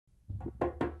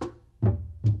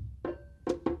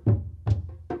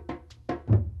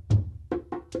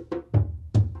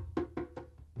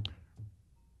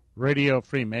Radio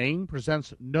Free Maine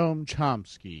presents Noam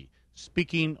Chomsky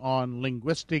speaking on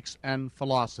linguistics and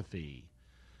philosophy.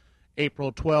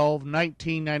 April 12,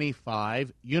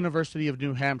 1995, University of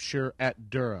New Hampshire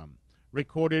at Durham.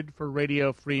 Recorded for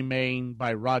Radio Free Maine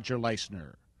by Roger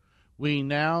Leisner. We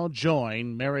now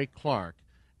join Mary Clark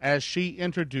as she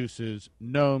introduces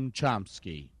Noam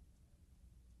Chomsky.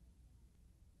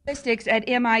 Linguistics at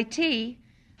MIT,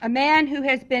 a man who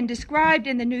has been described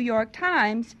in the New York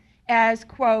Times as,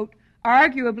 quote,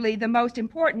 arguably the most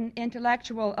important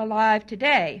intellectual alive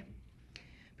today.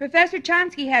 Professor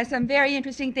Chomsky has some very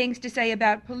interesting things to say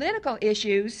about political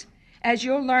issues, as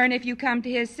you'll learn if you come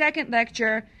to his second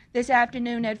lecture this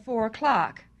afternoon at 4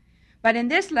 o'clock. But in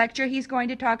this lecture, he's going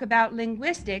to talk about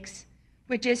linguistics,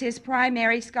 which is his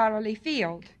primary scholarly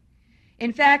field.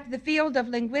 In fact, the field of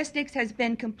linguistics has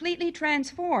been completely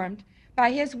transformed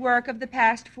by his work of the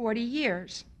past 40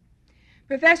 years.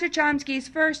 Professor Chomsky's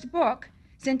first book,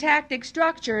 Syntactic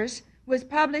Structures, was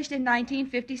published in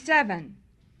 1957.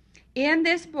 In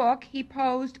this book, he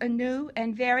posed a new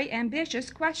and very ambitious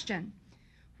question.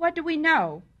 What do we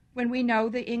know when we know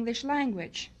the English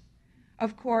language?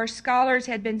 Of course, scholars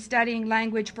had been studying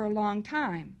language for a long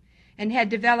time and had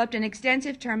developed an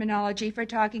extensive terminology for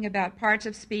talking about parts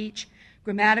of speech,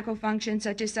 grammatical functions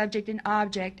such as subject and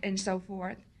object, and so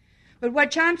forth. But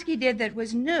what Chomsky did that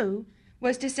was new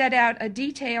was to set out a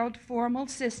detailed formal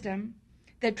system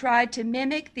that tried to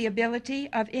mimic the ability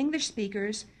of English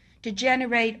speakers to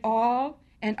generate all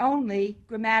and only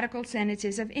grammatical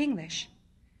sentences of English.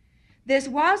 This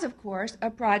was, of course,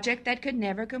 a project that could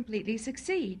never completely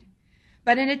succeed.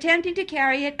 But in attempting to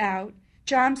carry it out,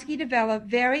 Chomsky developed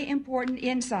very important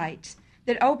insights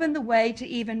that opened the way to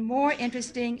even more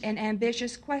interesting and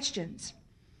ambitious questions.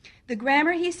 The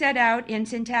grammar he set out in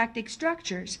Syntactic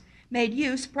Structures made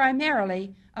use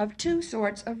primarily of two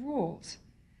sorts of rules.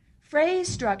 Phrase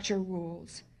structure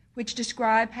rules, which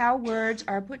describe how words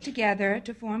are put together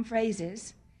to form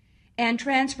phrases, and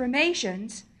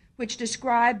transformations, which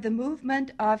describe the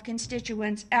movement of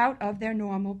constituents out of their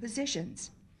normal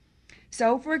positions.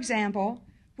 So, for example,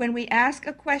 when we ask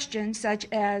a question such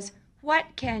as,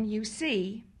 "What can you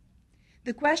see?"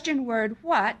 the question word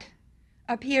 "what"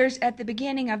 appears at the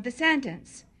beginning of the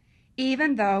sentence,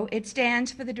 even though it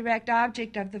stands for the direct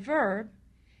object of the verb,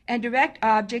 and direct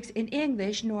objects in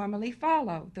English normally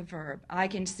follow the verb. I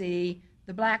can see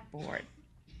the blackboard.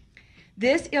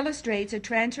 This illustrates a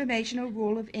transformational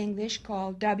rule of English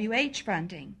called WH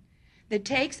fronting that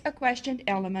takes a questioned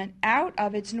element out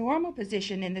of its normal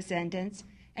position in the sentence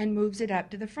and moves it up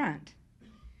to the front.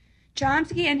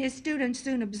 Chomsky and his students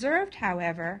soon observed,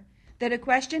 however, that a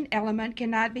questioned element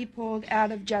cannot be pulled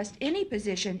out of just any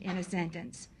position in a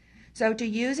sentence. So to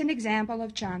use an example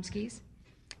of Chomsky's,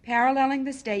 paralleling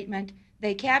the statement,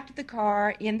 "They kept the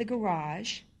car in the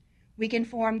garage," we can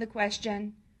form the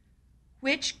question,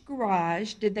 which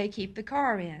garage did they keep the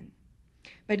car in?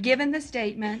 But given the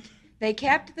statement, "They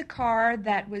kept the car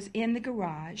that was in the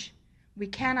garage," we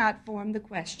cannot form the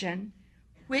question,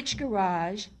 which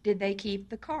garage did they keep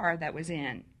the car that was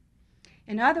in?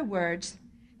 In other words,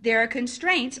 there are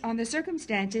constraints on the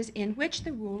circumstances in which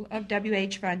the rule of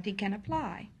WH fronting can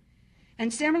apply.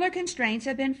 And similar constraints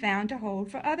have been found to hold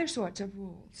for other sorts of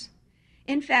rules.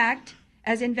 In fact,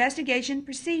 as investigation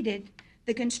proceeded,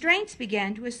 the constraints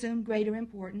began to assume greater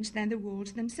importance than the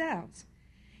rules themselves.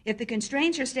 If the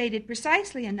constraints are stated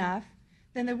precisely enough,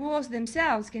 then the rules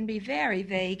themselves can be very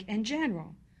vague and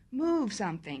general. Move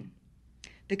something.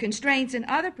 The constraints and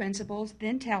other principles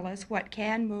then tell us what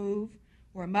can move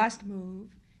or must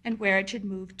move and where it should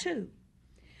move to.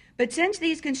 But since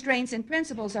these constraints and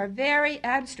principles are very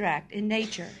abstract in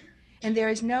nature, and there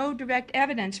is no direct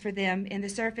evidence for them in the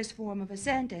surface form of a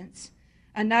sentence,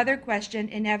 another question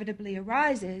inevitably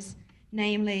arises,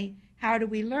 namely, how do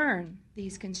we learn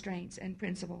these constraints and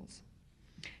principles?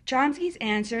 Chomsky's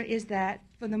answer is that,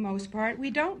 for the most part, we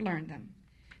don't learn them.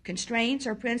 Constraints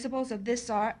or principles of this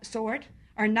sort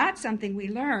are not something we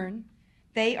learn.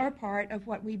 They are part of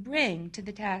what we bring to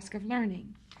the task of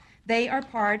learning. They are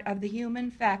part of the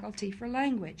human faculty for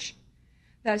language.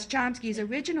 Thus, Chomsky's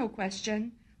original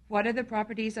question, "What are the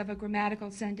properties of a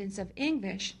grammatical sentence of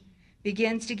English?"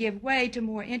 begins to give way to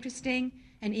more interesting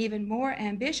and even more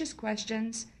ambitious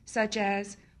questions, such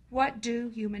as, what do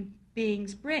human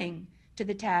beings bring to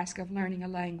the task of learning a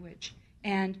language?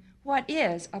 And what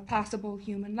is a possible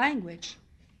human language?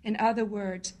 In other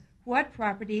words, what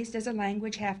properties does a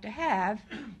language have to have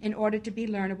in order to be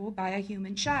learnable by a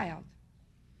human child?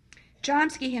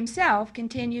 Chomsky himself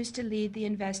continues to lead the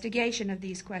investigation of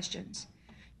these questions.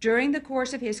 During the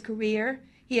course of his career,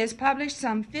 he has published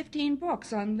some 15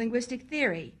 books on linguistic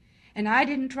theory And I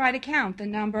didn't try to count the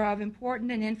number of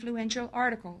important and influential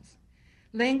articles.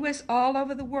 Linguists all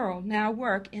over the world now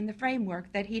work in the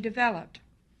framework that he developed.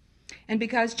 And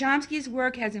because Chomsky's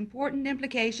work has important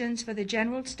implications for the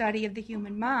general study of the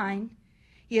human mind,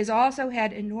 he has also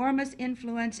had enormous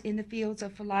influence in the fields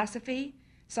of philosophy,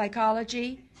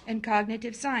 psychology, and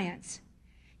cognitive science.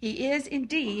 He is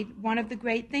indeed one of the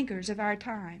great thinkers of our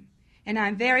time, and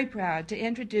I'm very proud to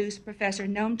introduce Professor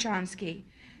Noam Chomsky.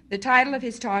 The title of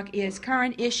his talk is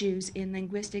Current Issues in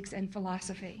Linguistics and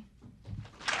Philosophy.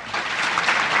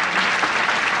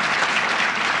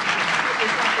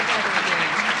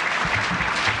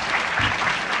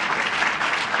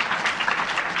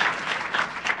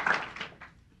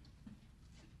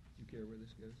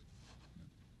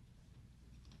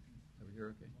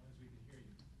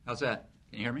 How's that?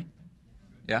 Can you hear me?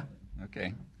 Yeah?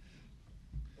 Okay.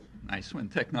 Nice when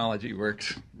technology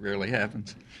works. Rarely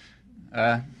happens.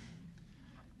 Well,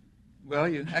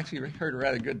 you actually heard a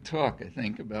rather good talk, I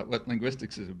think, about what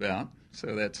linguistics is about.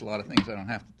 So that's a lot of things I don't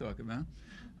have to talk about.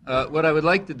 What I would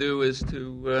like to do is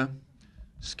to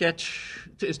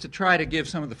try to give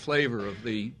some of the flavor of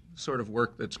the sort of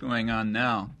work that's going on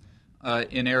now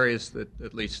in areas that,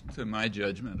 at least to my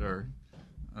judgment, are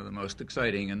the most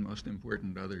exciting and most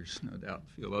important. Others, no doubt,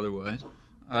 feel otherwise.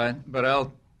 But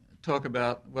I'll talk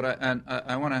about what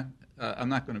I want to. I'm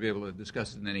not going to be able to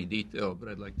discuss it in any detail, but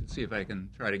I'd like to see if I can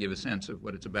try to give a sense of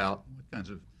what it's about, what kinds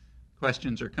of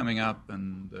questions are coming up,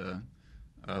 and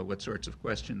what sorts of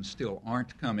questions still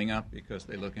aren't coming up because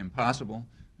they look impossible,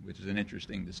 which is an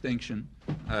interesting distinction,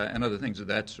 and other things of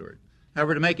that sort.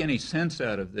 However, to make any sense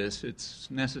out of this, it's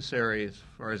necessary, as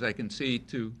far as I can see,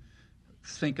 to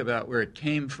think about where it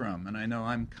came from. And I know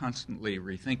I'm constantly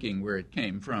rethinking where it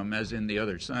came from, as in the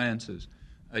other sciences.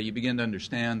 You begin to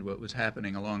understand what was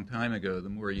happening a long time ago the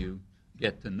more you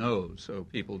get to know. So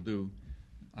people do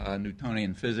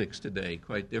Newtonian physics today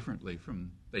quite differently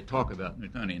from, they talk about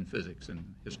Newtonian physics in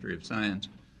history of science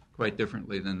quite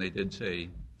differently than they did, say,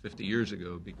 50 years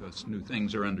ago, because new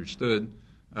things are understood,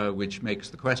 which makes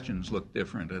the questions look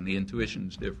different and the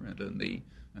intuitions different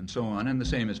and so on. And the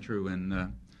same is true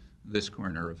in this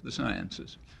corner of the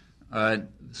sciences.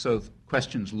 So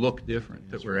questions look different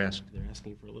that we're asked. They're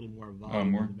asking for a little more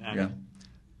volume in the back. Yeah.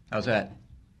 How's that?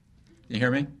 Can you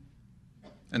hear me?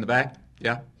 In the back?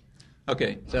 Yeah?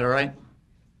 Okay. Is that all right?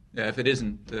 Yeah, if it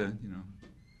isn't,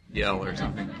 yell or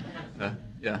something.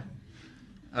 Yeah.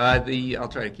 I'll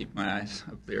try to keep my eyes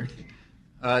up there.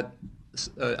 I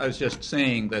was just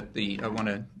saying that I want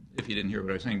to, if you didn't hear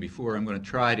what I was saying before, I'm going to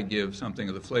try to give something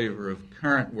of the flavor of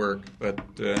current work, but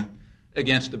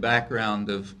against a background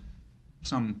of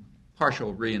some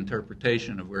partial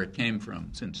reinterpretation of where it came from,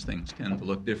 since things tend to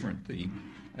look different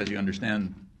as you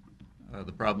understand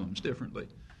the problems differently.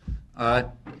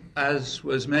 As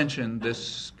was mentioned,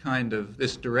 this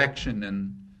direction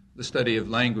in the study of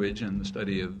language and the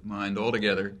study of mind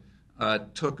altogether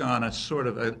took on a sort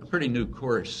of a pretty new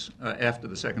course after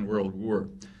the Second World War.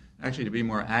 Actually, to be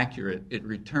more accurate, it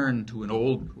returned to an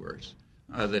old course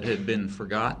that had been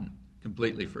forgotten,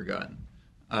 completely forgotten,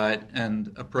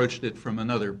 and approached it from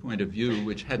another point of view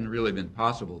which hadn't really been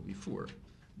possible before.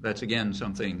 That's, again,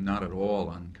 something not at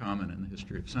all uncommon in the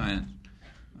history of science.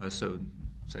 So,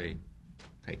 say,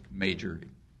 take major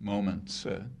moments.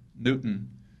 Newton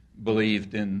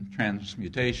believed in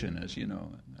transmutation, as you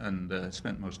know, and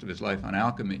spent most of his life on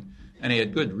alchemy. And he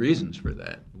had good reasons for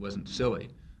that. It wasn't silly.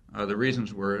 The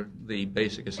reasons were the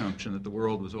basic assumption that the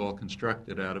world was all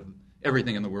constructed out of,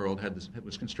 everything in the world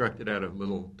was constructed out of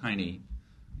little tiny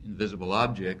invisible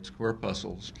objects,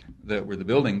 corpuscles, that were the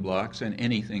building blocks, and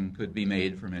anything could be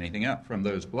made from anything else, from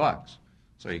those blocks.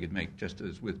 So you could make, just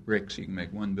as with bricks, you can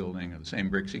make one building, or the same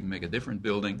bricks, you can make a different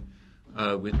building.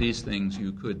 With these things,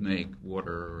 you could make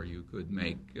water, or you could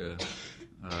make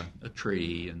a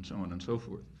tree, and so on and so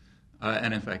forth.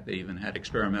 And in fact, they even had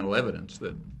experimental evidence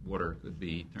that water could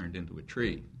be turned into a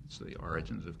tree. So the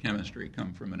origins of chemistry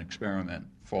come from an experiment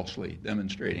falsely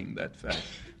demonstrating that fact,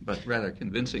 but rather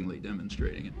convincingly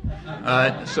demonstrating it.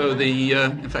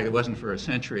 In fact, it wasn't for a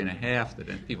century and a half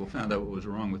that people found out what was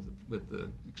wrong with the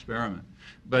experiment.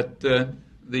 But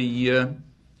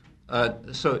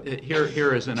so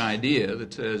here is an idea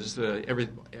that says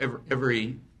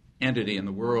every entity in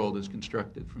the world is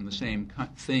constructed from the same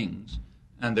things,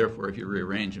 and therefore, if you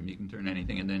rearrange them, you can turn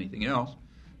anything into anything else.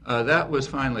 That was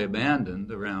finally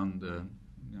abandoned around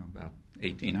about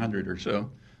 1800 or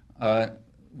so,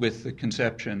 with the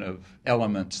conception of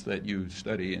elements that you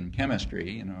study in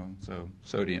chemistry. So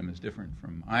sodium is different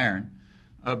from iron.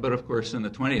 But of course, in the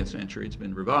 20th century, it's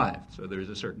been revived. So there's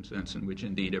a certain sense in which,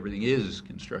 indeed, everything is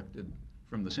constructed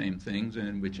from the same things, and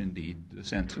in which indeed the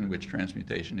sense in which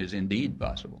transmutation is indeed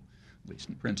possible, at least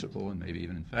in principle and maybe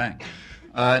even in fact.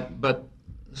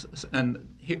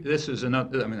 This is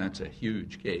another, I mean, that's a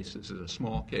huge case. This is a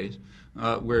small case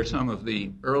where some of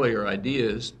the earlier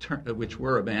ideas, which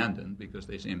were abandoned because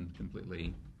they seemed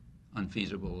completely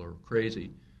unfeasible or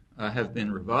crazy, have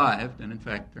been revived and in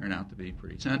fact turn out to be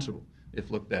pretty sensible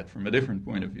if looked at from a different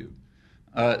point of view.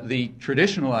 The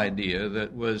traditional idea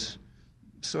that was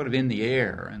sort of in the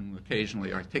air and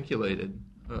occasionally articulated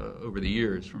over the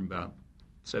years from about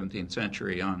 17th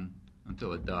century on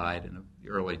until it died in the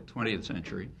early 20th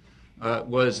century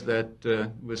was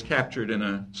captured in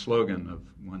a slogan of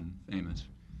one famous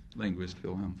linguist,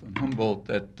 Wilhelm von Humboldt,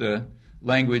 that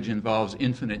language involves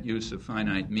infinite use of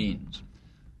finite means.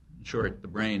 In short, the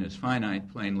brain is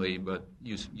finite, plainly, but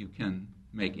you can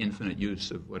make infinite use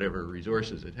of whatever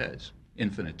resources it has.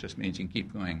 Infinite just means you can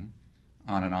keep going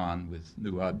on and on with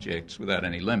new objects without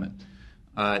any limit.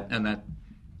 And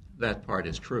that part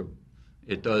is true.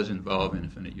 It does involve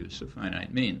infinite use of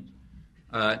finite means.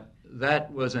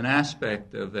 That was an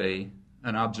aspect of an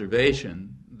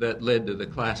observation that led to the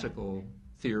classical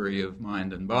theory of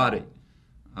mind and body.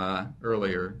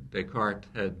 Earlier, Descartes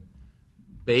had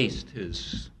based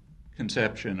his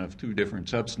conception of two different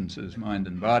substances, mind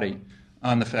and body,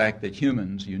 on the fact that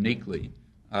humans uniquely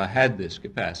had this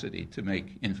capacity to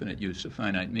make infinite use of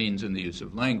finite means in the use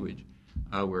of language,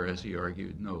 whereas he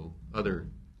argued no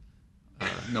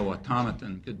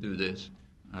automaton could do this,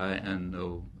 and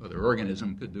no other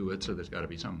organism could do it, so there's got to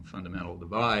be some fundamental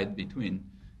divide between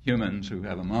humans who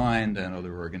have a mind and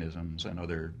other organisms and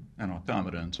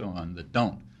automata and so on that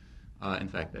don't. In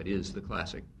fact, that is the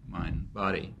classic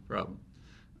mind-body problem.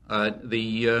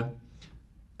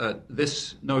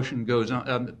 This notion goes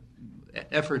on.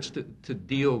 Efforts to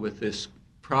deal with this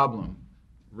problem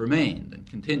remained and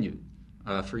continued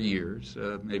for years.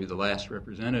 Maybe the last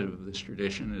representative of this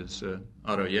tradition is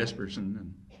Otto Jespersen,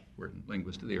 an important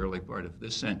linguist of the early part of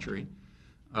this century,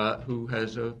 who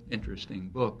has an interesting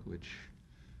book which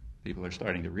people are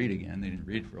starting to read again. They didn't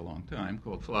read for a long time,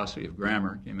 called Philosophy of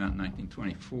Grammar. Came out in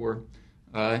 1924,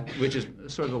 which is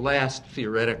sort of the last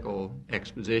theoretical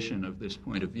exposition of this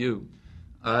point of view,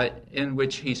 in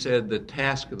which he said the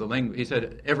task of the language, he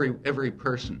said every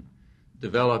person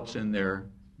develops in their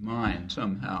mind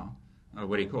somehow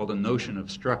what he called a notion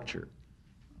of structure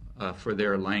for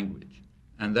their language.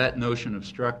 And that notion of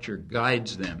structure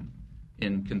guides them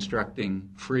in constructing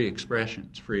free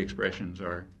expressions. Free expressions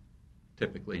are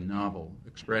typically novel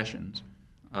expressions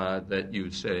that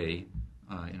you say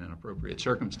in an appropriate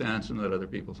circumstance and that other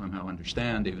people somehow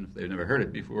understand, even if they've never heard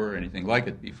it before or anything like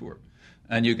it before.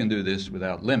 And you can do this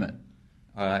without limit.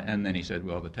 And then he said,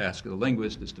 well, the task of the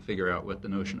linguist is to figure out what the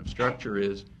notion of structure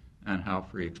is and how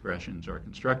free expressions are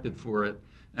constructed for it,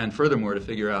 and furthermore, to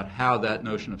figure out how that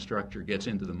notion of structure gets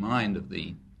into the mind of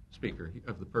the speaker,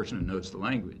 of the person who knows the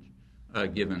language,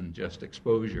 given just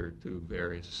exposure to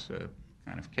various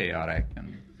kind of chaotic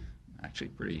and actually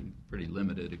pretty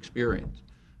limited experience.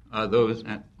 Those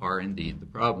are indeed the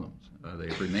problems.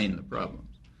 They remain the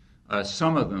problems.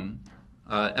 Some of them,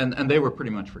 and they were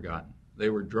pretty much forgotten. They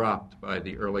were dropped by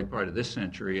the early part of this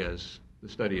century as the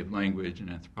study of language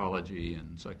and anthropology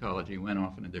and psychology went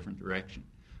off in a different direction,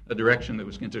 a direction that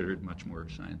was considered much more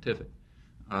scientific.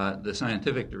 The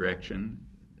scientific direction,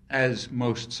 as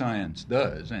most science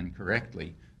does, and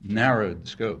correctly, narrowed the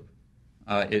scope.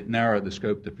 It narrowed the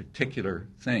scope to particular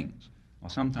things. Well,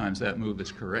 sometimes that move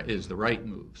is the right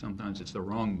move. Sometimes it's the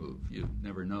wrong move. You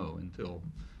never know until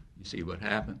you see what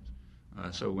happens.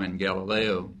 So when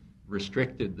Galileo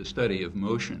restricted the study of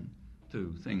motion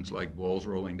to things like balls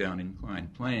rolling down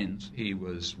inclined planes, he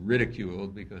was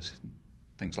ridiculed because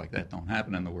things like that don't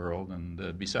happen in the world.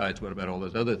 And besides, what about all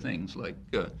those other things like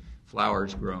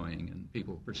flowers growing and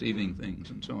people perceiving things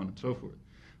and so on and so forth?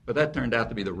 But that turned out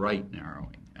to be the right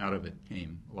narrowing. Out of it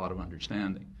came a lot of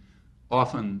understanding.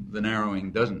 Often the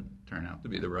narrowing doesn't turn out to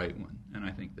be the right one, and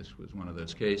I think this was one of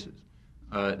those cases.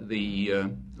 The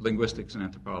linguistics and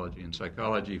anthropology and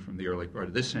psychology from the early part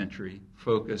of this century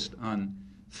focused on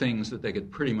things that they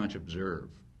could pretty much observe,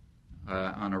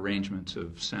 on arrangements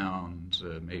of sounds,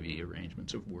 maybe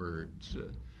arrangements of words.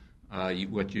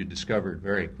 What you discovered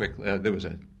very quickly, there was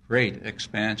a great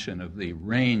expansion of the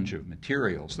range of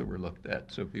materials that were looked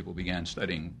at. So people began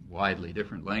studying widely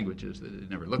different languages that they'd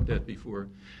never looked at before.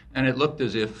 And it looked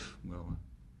as if, well,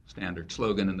 a standard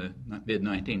slogan in the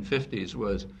mid-1950s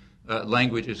was,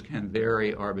 languages can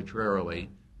vary arbitrarily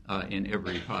in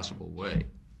every possible way.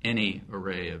 Any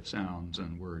array of sounds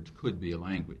and words could be a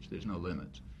language. There's no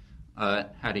limits.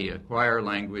 How do you acquire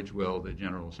language? Well, the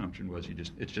general assumption was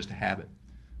it's just a habit.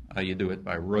 You do it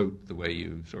by rote, the way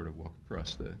you sort of walk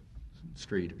across the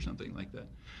street or something like that.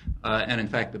 And in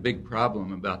fact, the big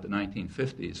problem about the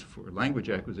 1950s for language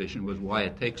acquisition was why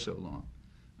it takes so long.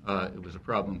 It was a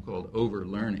problem called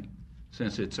overlearning.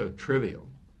 Since it's so trivial,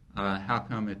 how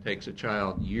come it takes a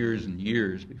child years and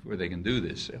years before they can do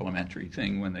this elementary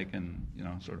thing when they can,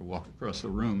 sort of walk across the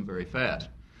room very fast?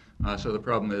 So the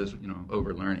problem is,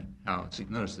 overlearning.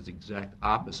 Notice it's the exact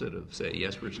opposite of, say,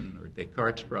 Jespersen or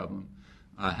Descartes' problem,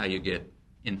 how you get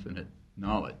infinite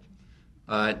knowledge.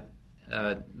 And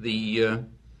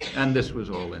this was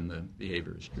all in the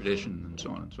behaviorist tradition and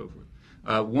so on and so forth.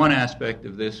 One aspect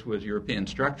of this was European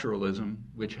structuralism,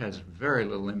 which has very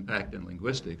little impact in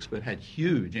linguistics, but had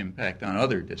huge impact on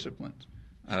other disciplines,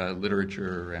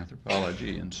 literature,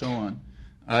 anthropology, and so on.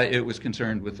 It was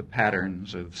concerned with the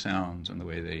patterns of sounds and the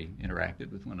way they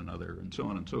interacted with one another and so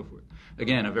on and so forth.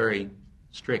 Again, a very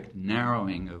strict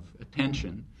narrowing of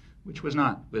attention, which was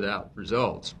not without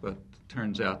results, but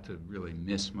turns out to really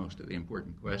miss most of the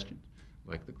important questions,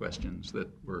 like the questions that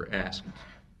were asked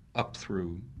up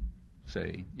through,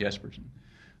 say, Jespersen.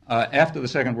 After the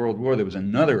Second World War, there was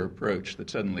another approach that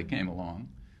suddenly came along.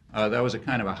 That was a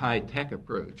kind of a high-tech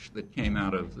approach that came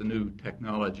out of the new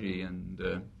technology,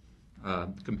 and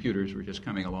computers were just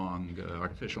coming along,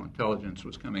 artificial intelligence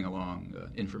was coming along,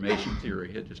 information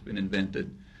theory had just been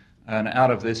invented. And out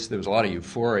of this, there was a lot of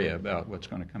euphoria about what's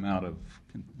going to come out of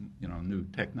new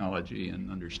technology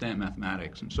and understand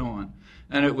mathematics and so on.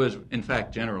 And it was, in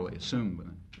fact, generally assumed.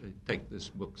 When I take this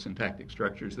book, Syntactic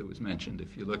Structures, that was mentioned.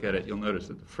 If you look at it, you'll notice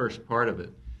that the first part of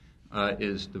it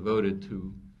is devoted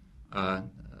to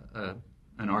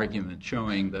an argument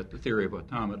showing that the theory of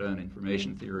automata and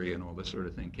information theory and all this sort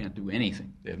of thing can't do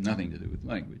anything. They have nothing to do with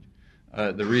language.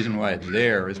 The reason why it's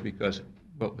there is because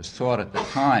what was thought at the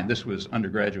time, this was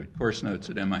undergraduate course notes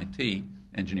at MIT,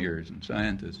 engineers and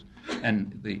scientists,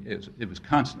 and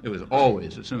it was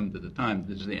always assumed at the time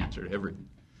this is the answer to everything.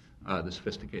 The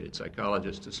sophisticated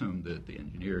psychologists assumed that, the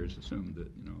engineers assumed that,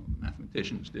 the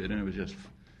mathematicians did, and it was just,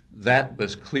 that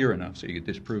was clear enough so you could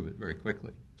disprove it very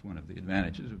quickly. It's one of the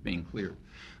advantages of being clear.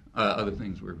 Other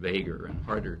things were vaguer and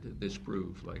harder to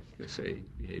disprove, like, say,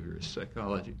 behaviorist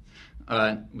psychology,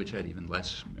 which had even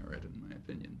less merit, in my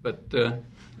opinion. But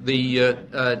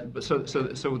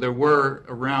so there were,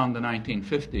 around the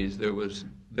 1950s,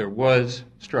 there was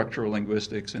structural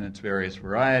linguistics in its various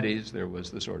varieties. There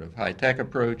was the sort of high-tech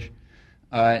approach,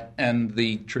 and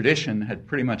the tradition had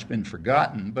pretty much been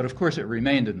forgotten. But of course, it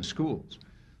remained in the schools.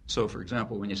 So, for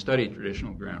example, when you study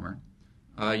traditional grammar,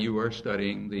 you are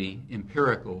studying the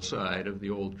empirical side of the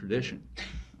old tradition.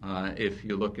 If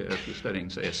you're studying,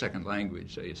 say, a second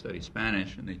language, say you study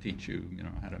Spanish, and they teach you,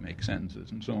 how to make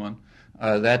sentences and so on,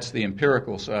 that's the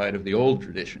empirical side of the old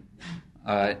tradition.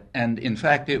 And in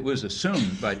fact, it was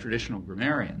assumed by traditional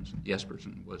grammarians.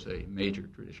 Jespersen was a major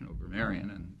traditional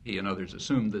grammarian, and he and others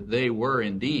assumed that they were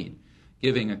indeed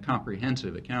giving a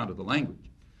comprehensive account of the language.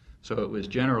 So it was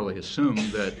generally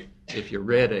assumed that if you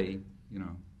read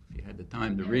if you had the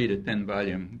time to read a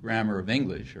 10-volume grammar of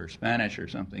English or Spanish or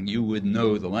something, you would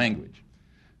know the language.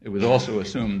 It was also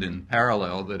assumed in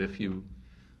parallel that if you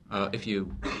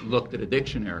looked at a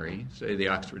dictionary, say the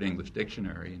Oxford English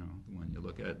Dictionary, the one you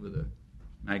look at with a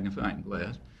magnifying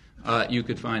glass, you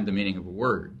could find the meaning of a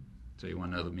word. So you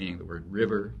want to know the meaning of the word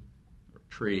river, or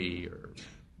tree, or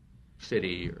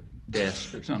city, or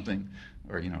desk, or something,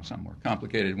 or some more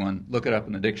complicated one. Look it up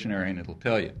in the dictionary, and it'll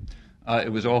tell you.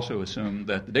 It was also assumed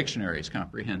that the dictionary is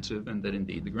comprehensive and that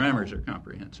indeed the grammars are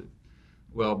comprehensive.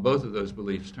 Well, both of those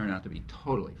beliefs turn out to be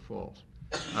totally false.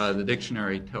 The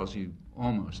dictionary tells you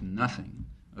almost nothing.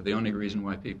 The only reason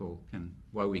why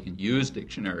we can use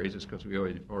dictionaries is because we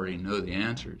already know the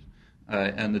answers.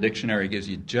 And the dictionary gives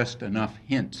you just enough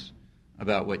hints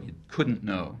about what you couldn't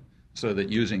know so that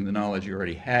using the knowledge you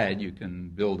already had, you can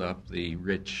build up the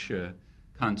rich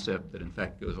concept that in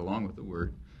fact goes along with the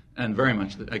word. And very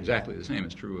much exactly the same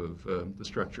is true of the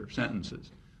structure of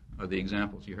sentences. The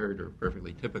examples you heard are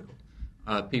perfectly typical.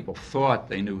 People thought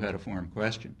they knew how to form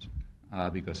questions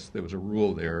because there was a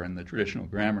rule there in the traditional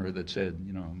grammar that said,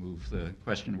 move the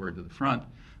question word to the front.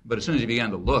 But as soon as you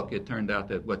began to look, it turned out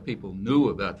that what people knew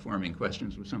about forming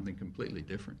questions was something completely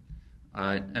different.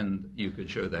 And you could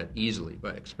show that easily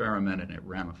by experiment, and it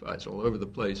ramifies all over the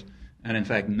place. And in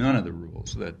fact, none of the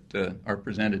rules that are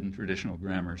presented in traditional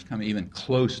grammars come even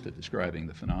close to describing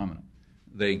the phenomenon.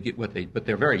 But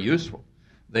they're very useful.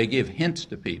 They give hints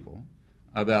to people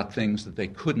about things that they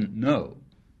couldn't know,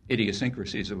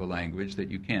 idiosyncrasies of a language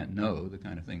that you can't know, the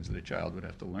kind of things that a child would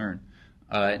have to learn.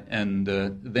 And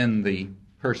then the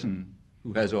person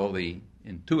who has all the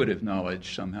intuitive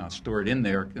knowledge somehow stored in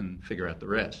there can figure out the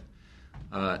rest.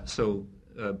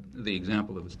 The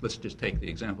example that was, let's just take the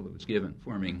example that was given,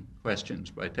 forming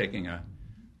questions by taking a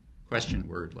question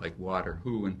word like what or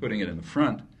who and putting it in the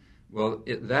front. Well,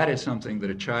 that is something that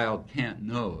a child can't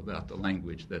know about the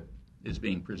language that is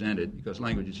being presented, because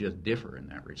languages just differ in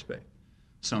that respect.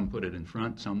 Some put it in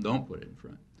front, some don't put it in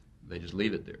front. They just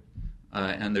leave it there.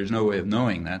 And there's no way of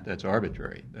knowing that. That's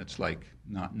arbitrary. That's like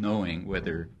not knowing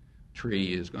whether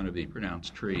tree is going to be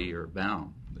pronounced tree or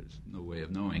bound. There's no way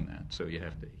of knowing that, so you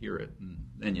have to hear it, and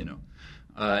then you know.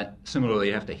 Similarly,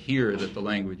 you have to hear that the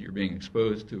language you're being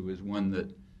exposed to is one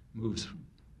that moves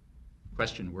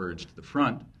question words to the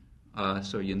front,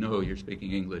 so you know you're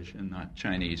speaking English and not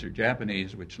Chinese or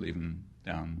Japanese, which leave them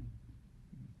down,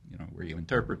 where you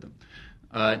interpret them.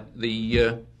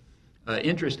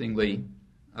 Interestingly,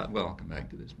 well, I'll come back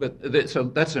to this. But so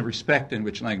that's a respect in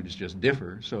which languages just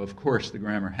differ. So, of course, the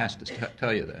grammar has to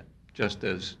tell you that, just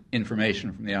as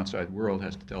information from the outside world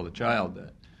has to tell the child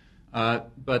that.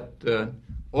 But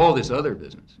all this other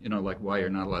business, like why you're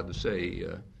not allowed to say,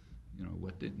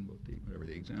 whatever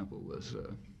the example was,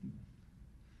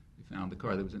 you found the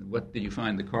car that was in. What did you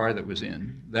find the car that was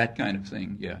in? That kind of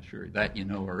thing. Yeah, sure. That you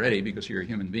know already because you're a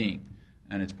human being.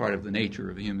 And it's part of the nature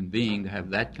of a human being to have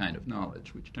that kind of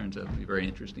knowledge, which turns out to be a very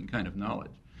interesting kind of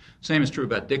knowledge. Same is true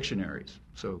about dictionaries.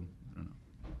 So, I don't know,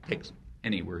 take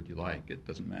any word you like. It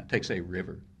doesn't matter. Take, say,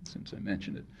 river, since I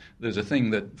mentioned it. There's a thing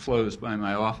that flows by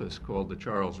my office called the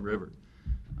Charles River.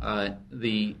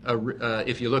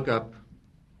 If you look up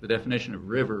the definition of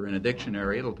river in a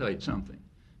dictionary, it'll tell you something.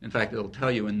 In fact, it'll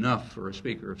tell you enough for a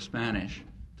speaker of Spanish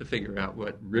to figure out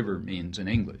what river means in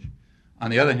English. On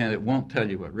the other hand, it won't tell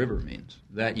you what river means.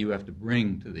 That you have to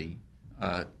bring to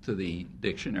the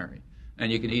dictionary.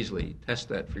 And you can easily test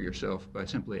that for yourself by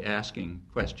simply asking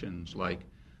questions like,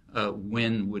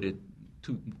 when would it,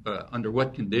 under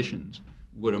what conditions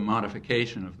would a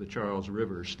modification of the Charles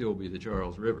River still be the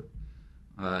Charles River?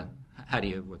 How do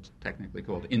you, what's technically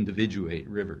called, individuate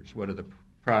rivers? What are the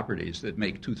properties that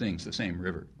make two things the same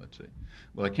river, let's say?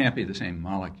 Well, it can't be the same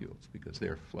molecules because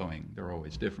they're flowing, they're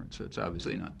always different, so it's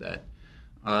obviously not that.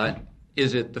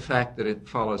 Is it the fact that it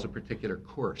follows a particular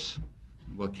course?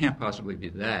 Well, it can't possibly be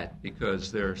that,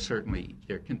 because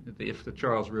if the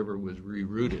Charles River was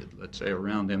rerouted, let's say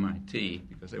around MIT,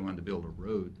 because they wanted to build a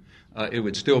road, it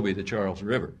would still be the Charles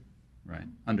River, right?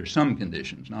 Under some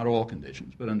conditions, not all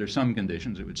conditions, but under some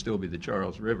conditions it would still be the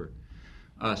Charles River.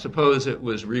 Suppose it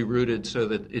was rerouted so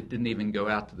that it didn't even go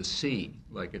out to the sea,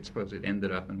 suppose it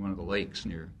ended up in one of the lakes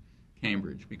near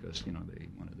Cambridge because, they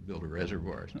wanted to build a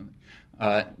reservoir or something.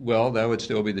 Well, that would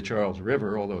still be the Charles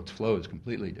River, although its flow is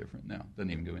completely different now. It doesn't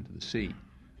even go into the sea.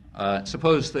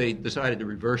 Suppose they decided to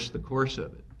reverse the course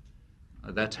of it.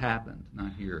 That's happened,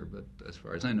 not here, but as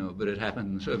far as I know, but it happened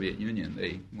in the Soviet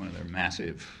Union. One of their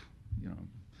massive,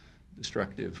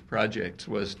 destructive projects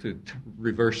was to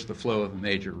reverse the flow of a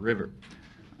major river.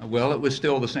 Well, it was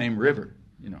still the same river,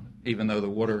 even though the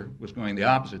water was going the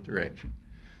opposite direction.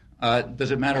 Does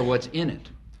it matter what's in it?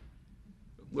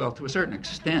 Well, to a certain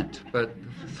extent, but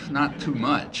not too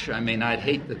much. I mean, I'd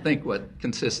hate to think what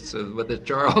the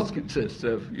Charles consists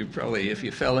of. You probably, if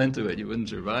you fell into it, you wouldn't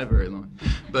survive very long.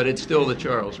 But it's still the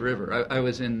Charles River. I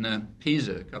was in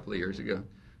Pisa a couple of years ago,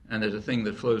 and there's a thing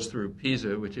that flows through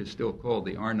Pisa, which is still called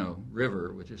the Arno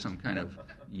River, which is some kind of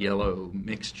yellow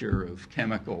mixture of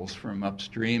chemicals from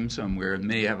upstream somewhere. It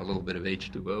may have a little bit of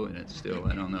H2O in it still,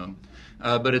 I don't know.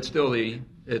 But it's still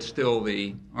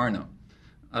the Arno.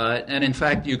 And in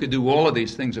fact, you could do all of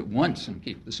these things at once and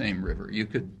keep the same river. You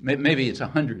could, maybe it's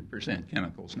 100%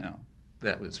 chemicals now.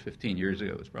 That was 15 years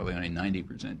ago. It was probably only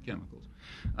 90% chemicals.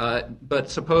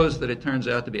 But suppose that it turns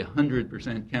out to be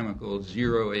 100% chemicals,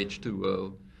 0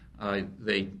 H2O.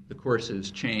 The course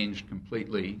is changed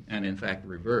completely and, in fact,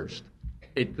 reversed.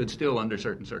 It could still, under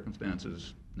certain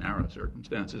circumstances, narrow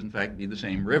circumstances, in fact, be the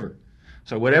same river.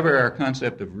 So whatever our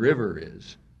concept of river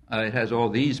is, it has all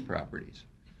these properties.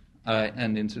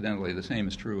 And incidentally, the same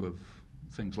is true of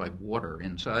things like water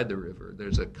inside the river.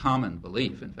 There's a common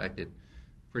belief, in fact, it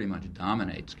pretty much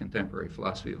dominates contemporary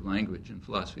philosophy of language and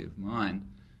philosophy of mind,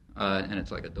 and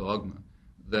it's like a dogma,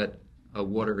 that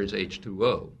water is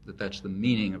H2O, that's the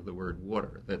meaning of the word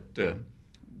water, that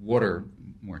water,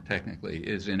 more technically,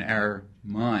 is in our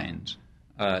minds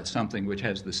something which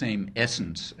has the same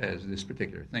essence as this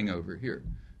particular thing over here.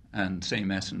 And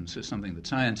same essence is something that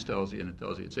science tells you, and it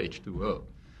tells you it's H2O.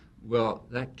 Well,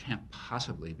 that can't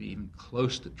possibly be even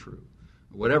close to true.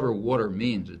 Whatever water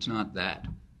means, it's not that.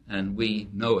 And we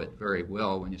know it very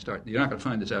well when you start. You're not going to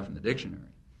find this out from the dictionary,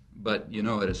 but you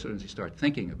know it as soon as you start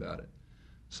thinking about it.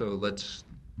 So let's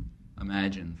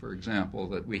imagine, for example,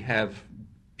 that we have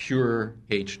pure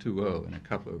H2O in a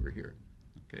cup over here.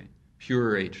 Okay,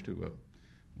 pure H2O.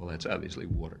 Well, that's obviously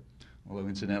water. Although,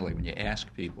 incidentally, when you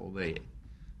ask people,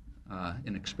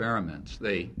 in experiments,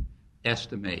 they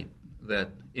estimate that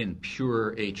in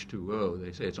pure H2O,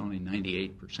 they say it's only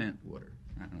 98% water.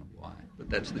 I don't know why, but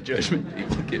that's the judgment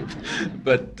people give.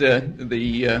 But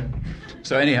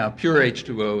so anyhow, pure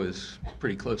H2O is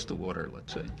pretty close to water,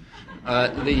 let's say.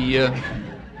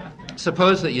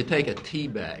 Suppose that you take a tea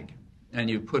bag and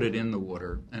you put it in the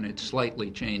water, and it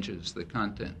slightly changes the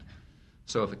content.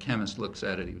 So if a chemist looks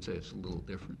at it, he would say it's a little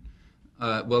different.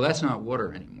 Well, that's not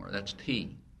water anymore. That's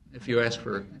tea. If you ask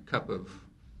for a cup of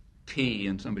tea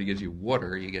and somebody gives you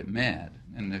water, you get mad.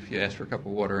 And if you ask for a cup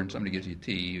of water and somebody gives you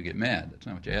tea, you get mad. That's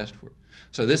not what you asked for.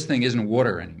 So this thing isn't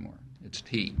water anymore. It's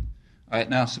tea. All right,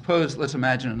 now let's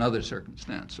imagine another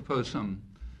circumstance. Suppose some,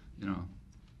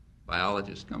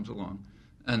 biologist comes along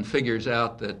and figures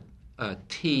out that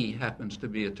tea happens to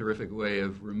be a terrific way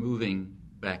of removing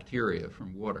bacteria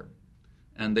from water.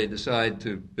 And they decide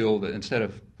to build, instead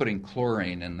of putting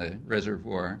chlorine in the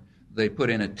reservoir, they put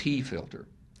in a tea filter.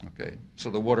 Okay, so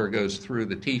the water goes through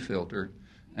the tea filter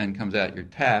and comes out your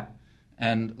tap.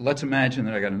 And let's imagine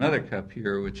that I got another cup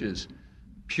here, which is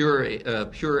pure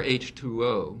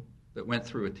H2O that went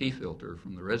through a tea filter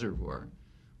from the reservoir.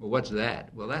 Well, what's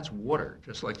that? Well, that's water,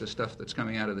 just like the stuff that's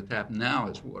coming out of the tap now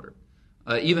is water.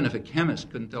 Even if a chemist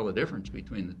couldn't tell the difference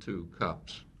between the two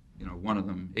cups, one of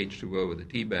them H2O with a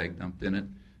tea bag dumped in it,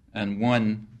 and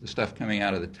one, the stuff coming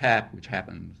out of the tap, which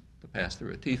happened to pass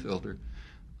through a tea filter,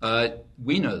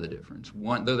 we know the difference.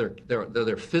 One, though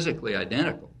they're physically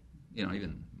identical,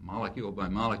 even molecule by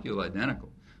molecule identical.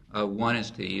 One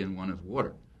is tea and one is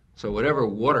water. So whatever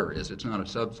water is, it's not a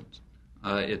substance.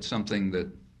 It's something that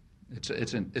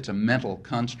it's a mental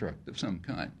construct of some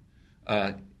kind.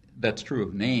 That's true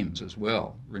of names as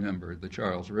well. Remember the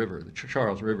Charles River. The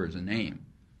Charles River is a name,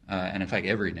 and in fact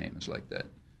every name is like that.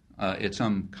 It's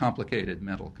some complicated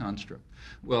mental construct.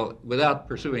 Well, without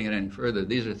pursuing it any further,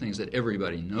 these are things that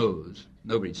everybody knows.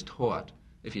 Nobody's taught.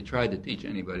 If you tried to teach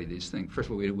anybody these things, first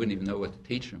of all, we wouldn't even know what to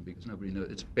teach them because nobody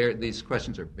knows. These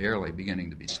questions are barely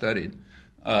beginning to be studied.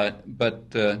 But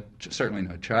certainly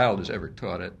no child has ever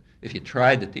taught it. If you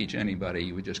tried to teach anybody,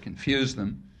 you would just confuse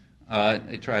them.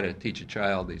 They try to teach a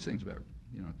child these things about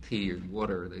tea and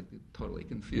water, they get totally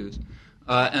confused.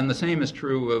 And the same is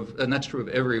true and that's true of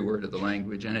every word of the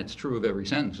language, and it's true of every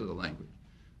sentence of the language.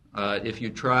 If you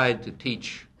tried to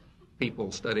teach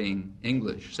people studying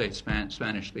English, say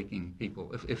Spanish-speaking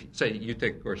people, if say you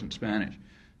take a course in Spanish,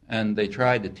 and they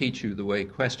tried to teach you the way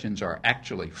questions are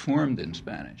actually formed in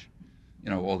Spanish,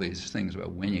 all these things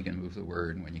about when you can move the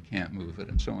word and when you can't move it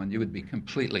and so on, you would be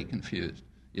completely confused.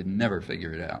 You'd never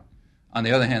figure it out. On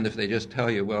the other hand, if they just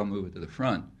tell you, well, move it to the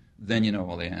front, then you know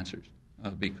all the answers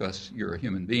because you're a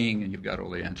human being and you've got all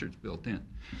the answers built in.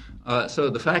 So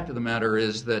the fact of the matter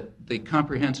is that the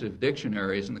comprehensive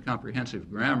dictionaries and the comprehensive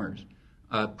grammars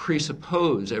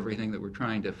presuppose everything that we're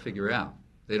trying to figure out.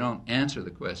 They don't answer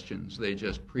the questions. They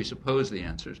just presuppose the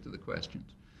answers to the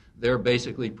questions. They're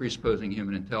basically presupposing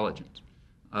human intelligence.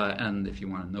 And if you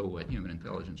want to know what human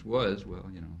intelligence was, well,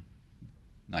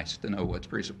 nice to know what's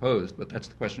presupposed, but that's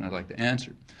the question I'd like to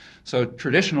answer. So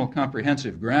traditional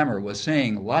comprehensive grammar was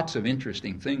saying lots of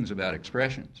interesting things about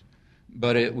expressions,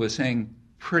 but it was saying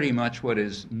pretty much what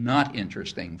is not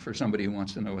interesting for somebody who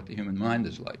wants to know what the human mind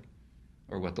is like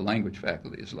or what the language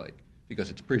faculty is like, because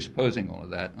it's presupposing all of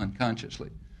that unconsciously.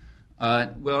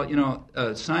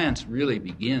 Science really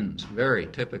begins very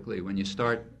typically when you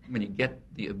get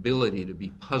the ability to be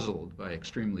puzzled by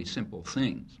extremely simple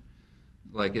things.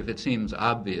 Like if it seems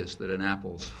obvious that an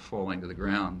apple's falling to the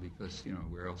ground because,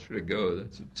 where else should it go?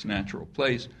 That's its natural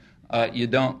place. You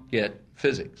don't get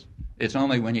physics. It's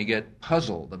only when you get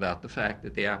puzzled about the fact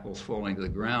that the apple's falling to the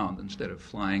ground instead of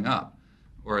flying up,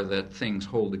 or that things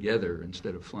hold together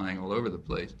instead of flying all over the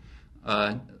place,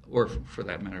 or for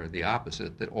that matter, the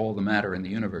opposite, that all the matter in the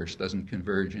universe doesn't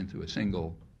converge into a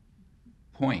single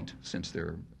point since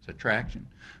there's attraction.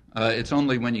 It's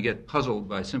only when you get puzzled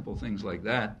by simple things like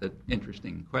that that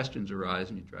interesting questions arise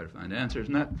and you try to find answers.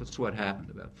 And that's what happened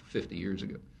about 50 years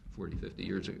ago.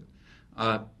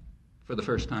 For the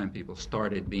first time, people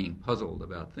started being puzzled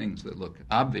about things that look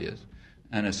obvious.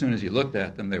 And as soon as you looked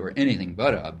at them, they were anything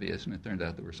but obvious, and it turned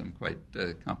out there were some quite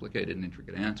complicated and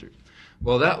intricate answers.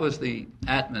 Well, that was the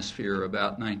atmosphere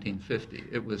about 1950.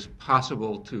 It was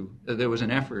possible there was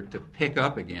an effort to pick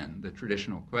up again the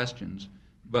traditional questions,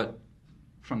 but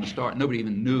from the start, nobody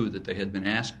even knew that they had been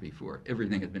asked before.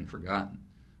 Everything had been forgotten.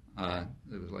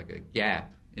 There was like a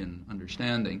gap in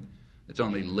understanding. It's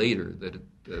only later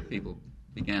that people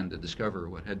began to discover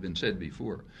what had been said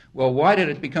before. Well, why did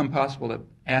it become possible to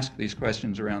ask these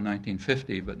questions around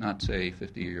 1950, but not, say,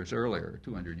 50 years earlier or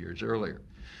 200 years earlier?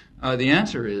 The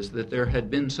answer is that there had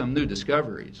been some new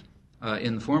discoveries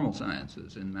in the formal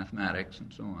sciences, in mathematics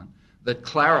and so on, that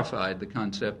clarified the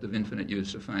concept of infinite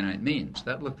use of finite means.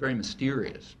 That looked very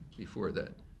mysterious before that.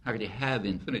 How could you have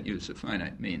infinite use of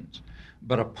finite means?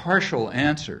 But a partial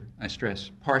answer, I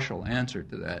stress partial answer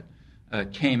to that,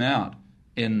 came out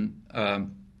in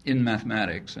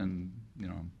mathematics and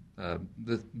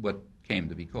what came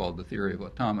to be called the theory of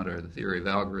automata, or the theory of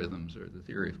algorithms, or the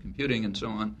theory of computing, and so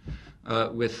on,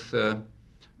 with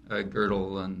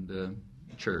Gödel and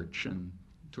Church and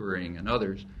Turing and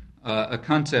others. A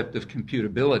concept of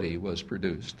computability was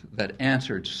produced that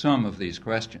answered some of these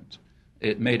questions.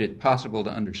 It made it possible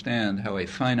to understand how a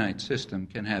finite system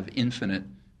can have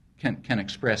can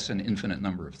express an infinite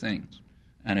number of things.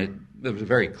 And it was a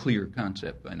very clear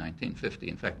concept by 1950.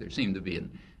 In fact, there seemed to be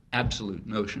an absolute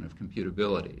notion of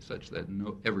computability, such that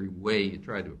every way you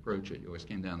tried to approach it, you always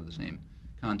came down to the same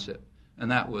concept. And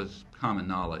that was common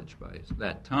knowledge by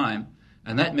that time.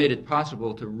 And that made it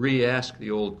possible to re-ask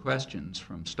the old questions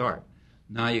from start.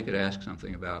 Now you could ask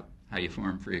something about how you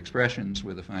form free expressions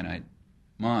with a finite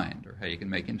mind, or how you can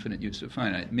make infinite use of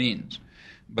finite means.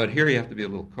 But here you have to be a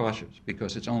little cautious,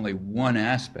 because it's only one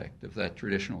aspect of that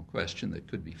traditional question that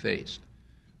could be faced.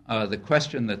 The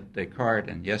question that Descartes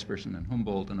and Jespersen and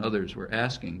Humboldt and others were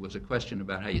asking was a question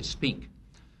about how you speak.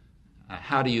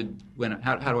 How do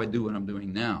I do what I'm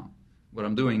doing now? What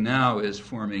I'm doing now is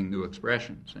forming new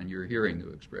expressions, and you're hearing new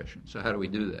expressions. So how do we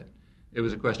do that? It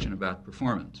was a question about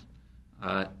performance.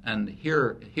 And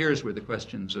here's where the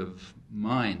questions of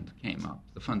mind came up,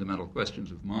 the fundamental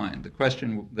questions of mind. The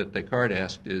question that Descartes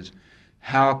asked is,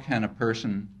 how can a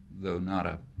person, though not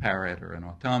a parrot or an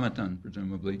automaton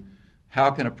presumably, how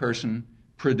can a person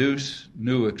produce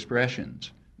new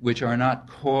expressions which are not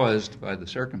caused by the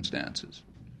circumstances?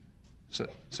 So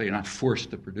you're not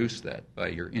forced to produce that by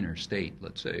your inner state,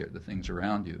 let's say, or the things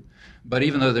around you. But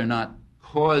even though they're not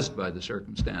caused by the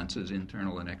circumstances,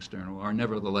 internal and external, are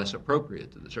nevertheless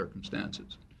appropriate to the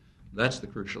circumstances. That's the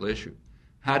crucial issue.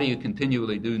 How do you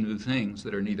continually do new things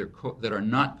that are that are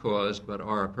not caused but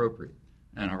are appropriate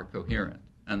and are coherent,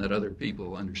 and that other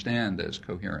people understand as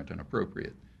coherent and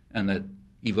appropriate, and that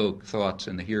evoke thoughts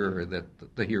in the hearer that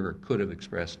the hearer could have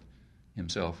expressed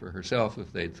himself or herself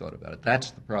if they'd thought about it?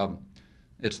 That's the problem.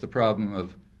 It's the problem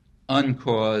of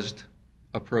uncaused,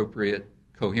 appropriate,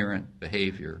 coherent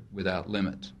behavior without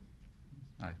limits.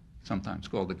 I sometimes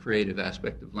call the creative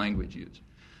aspect of language use.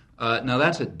 Now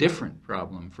that's a different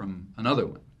problem from another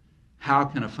one. How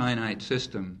can a finite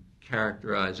system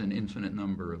characterize an infinite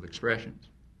number of expressions?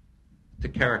 To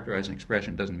characterize an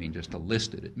expression doesn't mean just to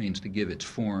list it. It means to give its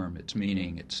form, its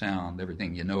meaning, its sound,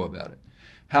 everything you know about it.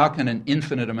 How can an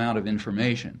infinite amount of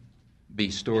information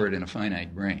be stored in a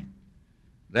finite brain?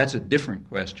 That's a different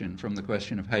question from the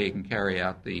question of how you can carry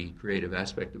out the creative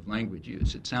aspect of language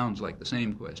use. It sounds like the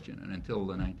same question, and until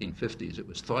the 1950s it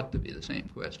was thought to be the same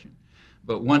question.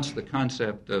 But once the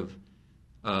concept of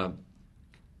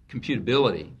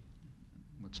computability,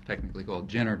 what's technically called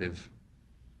generative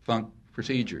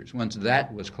procedures, once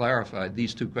that was clarified,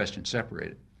 these two questions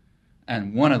separated.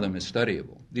 And one of them is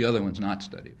studyable. The other one's not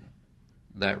studyable.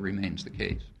 That remains the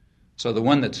case. So the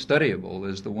one that's studyable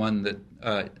is the one that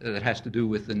has to do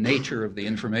with the nature of the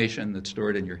information that's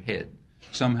stored in your head.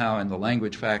 Somehow in the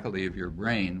language faculty of your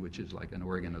brain, which is like an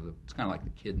organ of it's kind of like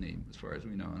the kidney, as far as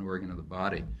we know, an organ of the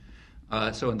body.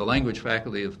 So in the language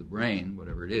faculty of the brain,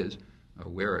 whatever it is,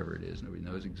 wherever it is, nobody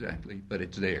knows exactly, but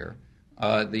it's there.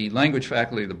 The language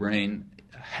faculty of the brain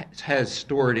has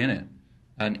stored in it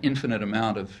an infinite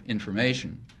amount of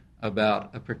information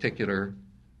about a particular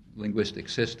linguistic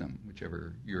system,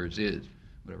 whichever yours is,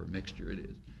 whatever mixture it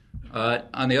is.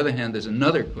 On the other hand, there's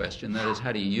another question, that is,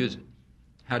 how do you use it?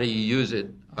 How do you use it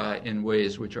in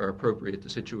ways which are appropriate to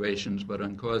situations but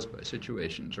uncaused by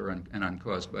situations and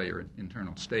uncaused by your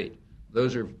internal state?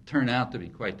 Those turn out to be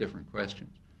quite different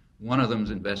questions. One of them is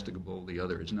investigable, the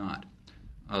other is not.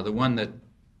 The one that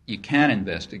you can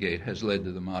investigate has led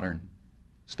to the modern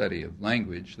study of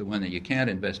language. The one that you can't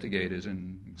investigate is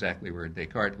in exactly where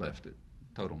Descartes left it.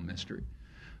 Total mystery.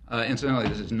 Incidentally,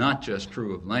 this is not just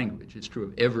true of language. It's true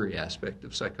of every aspect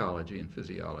of psychology and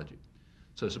physiology.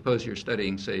 So suppose you're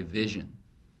studying, say, vision.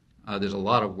 There's a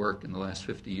lot of work in the last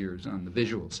 50 years on the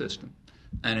visual system.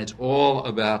 And it's all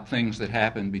about things that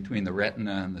happen between the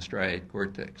retina and the striate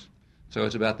cortex. So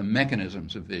it's about the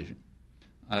mechanisms of vision.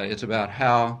 It's about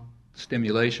how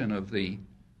stimulation of the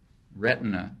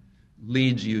retina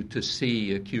leads you to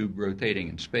see a cube rotating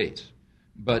in space.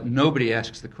 But nobody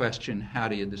asks the question, how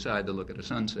do you decide to look at a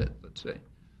sunset, let's say?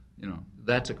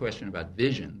 That's a question about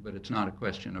vision, but it's not a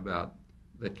question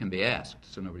that can be asked,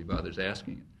 so nobody bothers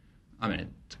asking it. I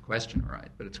mean, it's a question, all right,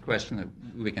 but it's a question that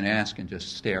we can ask and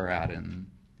just stare at in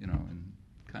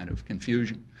kind of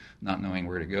confusion, not knowing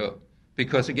where to go.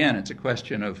 Because, again, it's a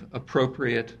question of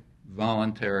appropriate,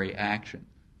 voluntary action.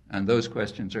 And those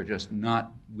questions are just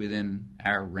not within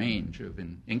our range of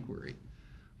inquiry.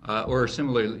 Or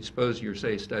similarly, suppose you're,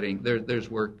 say, studying, there's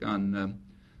work on,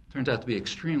 turns out to be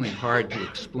extremely hard to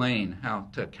explain how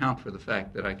to account for the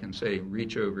fact that I can, say,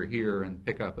 reach over here and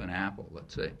pick up an apple,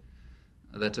 let's say.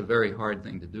 That's a very hard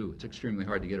thing to do. It's extremely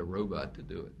hard to get a robot to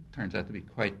do it. It turns out to be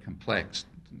quite complex.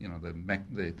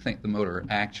 The motor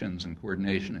actions and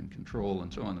coordination and control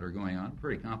and so on that are going on are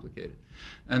pretty complicated.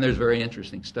 And there's a very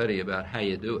interesting study about how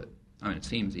you do it. I mean, it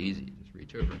seems easy. You just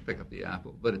reach over and pick up the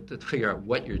apple. But to figure out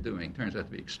what you're doing turns out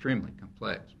to be extremely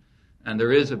complex. And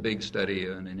there is a big study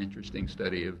and an interesting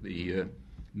study of the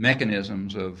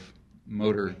mechanisms of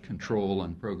motor control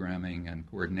and programming and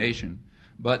coordination.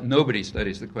 But nobody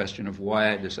studies the question of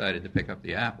why I decided to pick up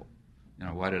the apple.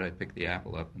 Why did I pick the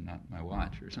apple up and not my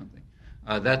watch or something?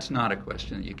 That's not a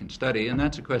question that you can study, and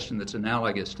that's a question that's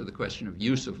analogous to the question of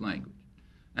use of language.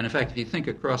 And in fact, if you think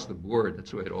across the board,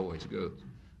 that's the way it always goes.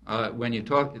 When you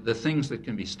talk, the things that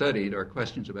can be studied are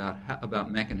questions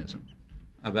about mechanisms,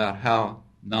 about how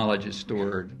knowledge is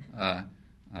stored,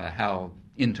 how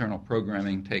internal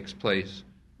programming takes place,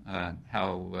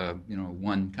 how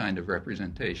one kind of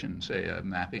representation, say a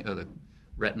mapping, the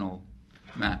retinal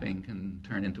mapping, can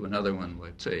turn into another one.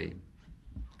 Let's say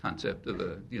concept of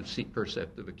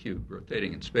percept of a cube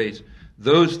rotating in space.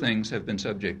 Those things have been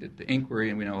subjected to inquiry,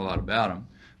 and we know a lot about them.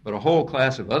 But a whole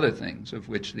class of other things, of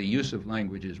which the use of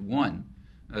language is one,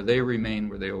 they remain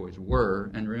where they always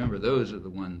were. And remember, those are the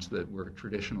ones that were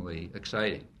traditionally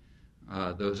exciting.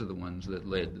 Those are the ones that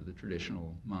led to the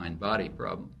traditional mind-body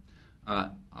problem.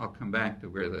 I'll come back to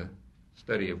where the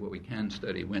study of what we can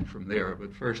study went from there.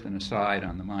 But first, an aside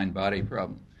on the mind-body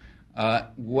problem.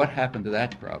 What happened to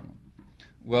that problem?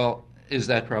 Well, is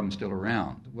that problem still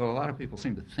around? Well, a lot of people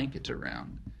seem to think it's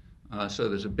around. So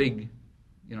there's a big,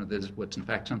 there's what's in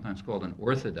fact sometimes called an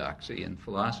orthodoxy in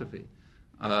philosophy,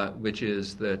 which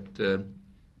is that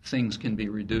things can be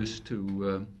reduced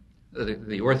to,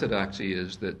 the orthodoxy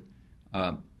is that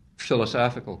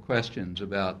philosophical questions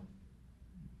about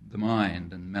the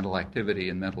mind and mental activity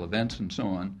and mental events and so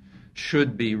on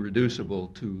should be reducible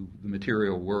to the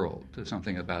material world, to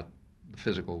something about the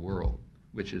physical world,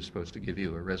 which is supposed to give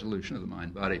you a resolution of the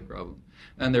mind-body problem.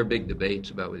 And there are big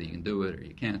debates about whether you can do it or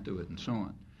you can't do it and so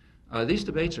on. These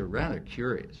debates are rather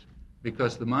curious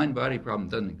because the mind-body problem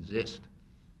doesn't exist.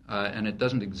 And it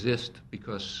doesn't exist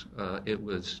because it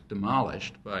was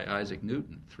demolished by Isaac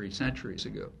Newton 3 centuries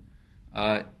ago.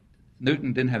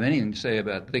 Newton didn't have anything to say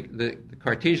about the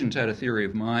Cartesians had a theory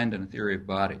of mind and a theory of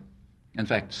body. In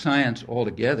fact, science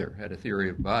altogether had a theory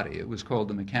of body. It was called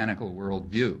the mechanical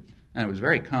worldview. And it was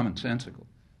very commonsensical.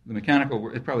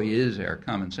 It probably is our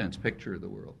common sense picture of the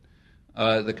world.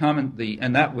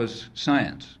 And that was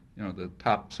science. The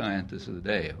top scientists of the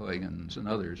day, Huygens and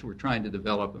others, were trying to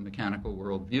develop a mechanical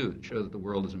worldview to show that the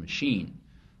world is a machine.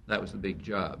 That was the big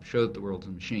job, show that the world's a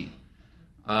machine.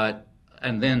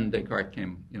 And then Descartes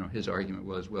came, his argument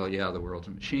was, well, yeah, the world's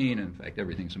a machine, and in fact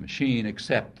everything's a machine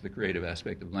except the creative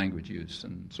aspect of language use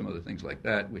and some other things like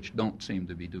that, which don't seem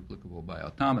to be duplicable by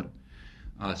automata.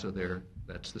 So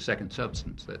that's the second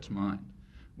substance, that's mind.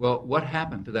 Well, what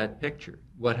happened to that picture?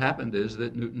 What happened is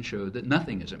that Newton showed that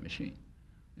nothing is a machine.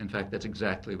 In fact, that's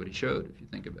exactly what he showed, if you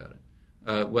think about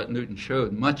it. What Newton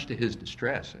showed, much to his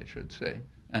distress, I should say,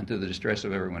 and to the distress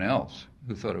of everyone else,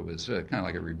 who thought it was kind of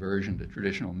like a reversion to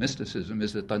traditional mysticism,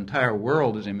 is that the entire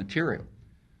world is immaterial.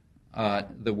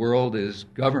 The world is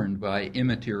governed by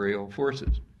immaterial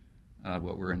forces,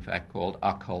 what were in fact called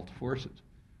occult forces.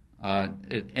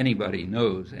 Anybody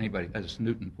knows, as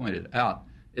Newton pointed out,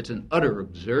 it's an utter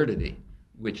absurdity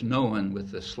which no one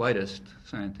with the slightest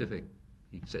scientific,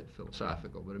 he said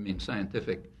philosophical, but I mean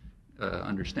scientific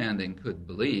understanding could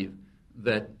believe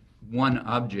that one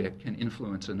object can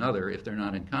influence another if they're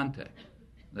not in contact.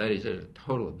 That is a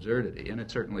total absurdity, and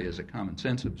it certainly is a common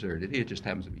sense absurdity. It just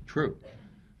happens to be true.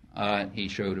 He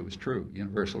showed it was true.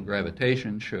 Universal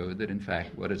gravitation showed that, in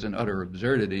fact, what is an utter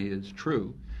absurdity is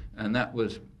true, and that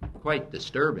was quite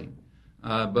disturbing.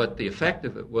 But the effect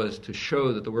of it was to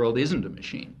show that the world isn't a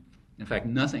machine. In fact,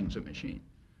 nothing's a machine.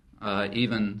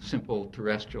 Even simple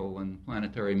terrestrial and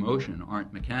planetary motion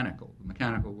aren't mechanical. The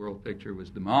mechanical world picture was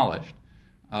demolished.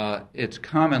 It's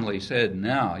commonly said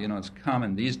now, it's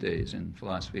common these days in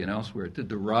philosophy and elsewhere, to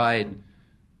deride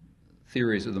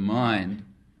theories of the mind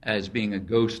as being a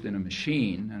ghost in a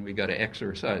machine, and we got to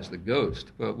exorcise the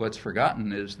ghost. But what's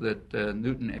forgotten is that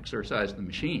Newton exorcised the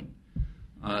machine.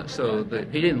 So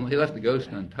that he left the ghost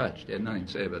untouched. He had nothing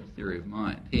to say about the theory of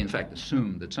mind. He, in fact,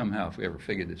 assumed that somehow if we ever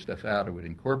figured this stuff out, it would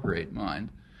incorporate mind.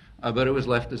 But it was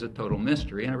left as a total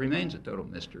mystery, and it remains a total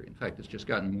mystery. In fact, it's just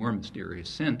gotten more mysterious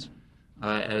since,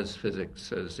 as physics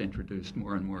has introduced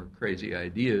more and more crazy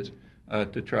ideas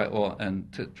to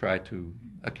try to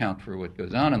account for what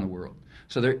goes on in the world.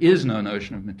 So there is no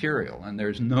notion of material, and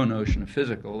there's no notion of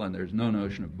physical, and there's no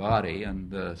notion of body,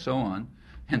 and so on.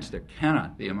 Hence, there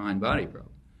cannot be a mind-body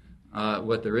problem.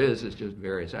 What there is just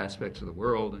various aspects of the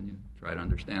world, and you try to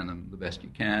understand them the best you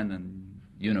can and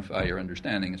unify your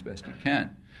understanding as best you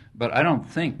can. But I don't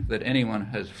think that anyone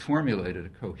has formulated a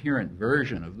coherent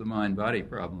version of the mind-body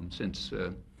problem since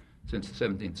the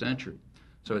 17th century.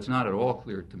 So it's not at all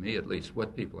clear to me, at least,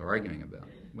 what people are arguing about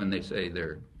when they say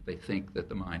they think that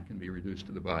the mind can be reduced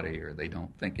to the body, or they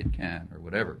don't think it can, or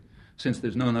whatever. Since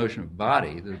there's no notion of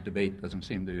body, the debate doesn't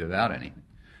seem to be about anything.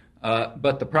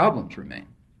 But the problems remain.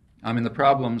 I mean, the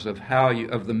problems of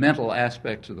of the mental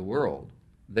aspects of the world,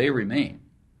 they remain,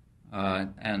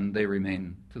 and they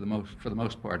remain for the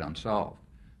most part unsolved.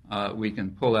 We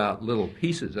can pull out little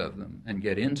pieces of them and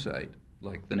get insight,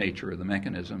 like the nature of the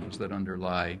mechanisms that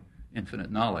underlie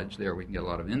infinite knowledge. There we can get a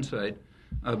lot of insight.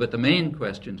 But the main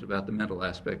questions about the mental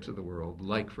aspects of the world,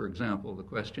 like, for example, the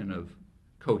question of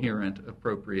coherent,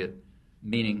 appropriate,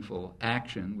 meaningful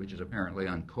action, which is apparently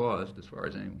uncaused as far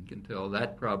as anyone can tell,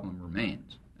 that problem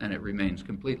remains, and it remains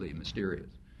completely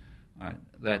mysterious.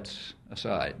 That's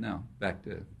aside. Now, back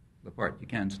to the part you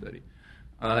can study.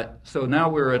 So now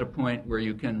we're at a point where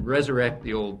you can resurrect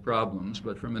the old problems,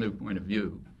 but from a new point of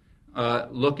view.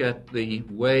 Look at the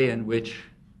way in which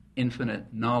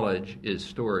infinite knowledge is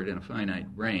stored in a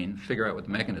finite brain, figure out what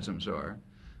the mechanisms are.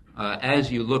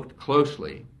 As you looked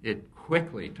closely, it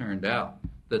quickly turned out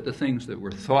that the things that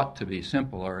were thought to be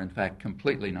simple are in fact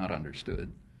completely not understood,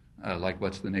 like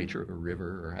what's the nature of a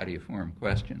river or how do you form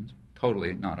questions,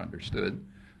 totally not understood.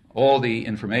 All the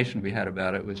information we had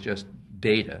about it was just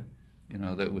data,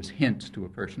 that was hints to a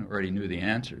person who already knew the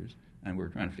answers, and we're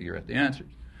trying to figure out the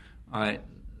answers.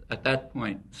 At that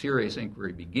point, serious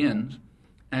inquiry begins,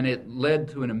 and it led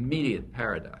to an immediate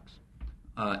paradox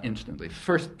instantly.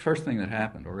 First thing that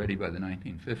happened already by the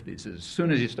 1950s is as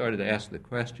soon as you started to ask the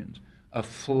questions, a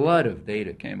flood of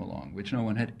data came along, which no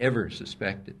one had ever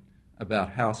suspected, about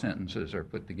how sentences are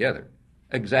put together,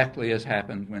 exactly as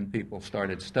happened when people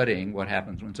started studying what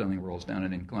happens when something rolls down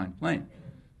an inclined plane.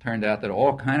 Turned out that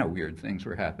all kind of weird things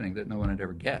were happening that no one had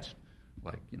ever guessed,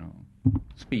 like,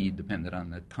 speed depended on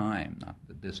the time, not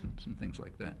the distance, and things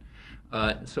like that.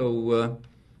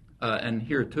 And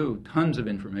here, too, tons of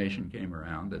information came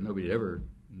around that nobody had ever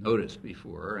noticed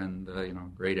before, and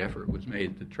great effort was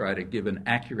made to try to give an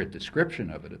accurate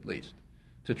description of it, at least,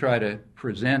 to try to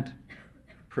present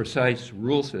precise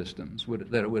rule systems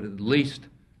that would at least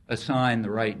assign the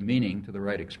right meaning to the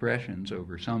right expressions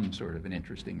over some sort of an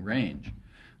interesting range.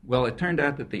 Well, it turned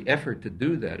out that the effort to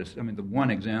do that the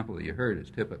one example that you heard is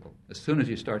typical. As soon as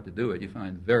you start to do it, you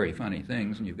find very funny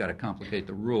things, and you've got to complicate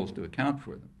the rules to account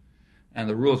for them. And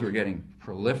the rules were getting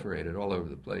proliferated all over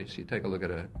the place. You take a look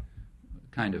at a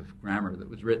kind of grammar that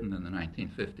was written in the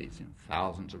 1950s,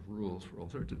 thousands of rules for all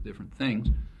sorts of different things.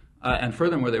 And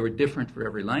furthermore, they were different for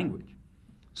every language.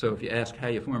 So if you ask how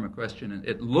you form a question,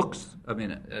 it looks,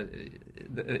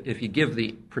 if you give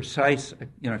the precise,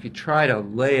 if you try to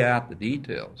lay out the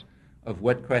details of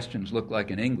what questions look like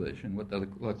in English and what they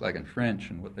look like in French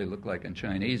and what they look like in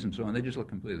Chinese and so on, they just look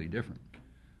completely different.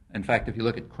 In fact, if you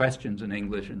look at questions in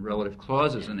English and relative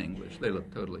clauses in English, they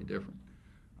look totally different.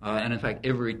 And in fact,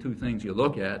 every two things you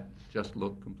look at just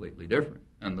look completely different.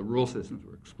 And the rule systems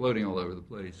were exploding all over the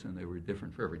place, and they were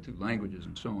different for every two languages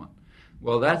and so on.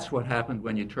 Well, that's what happened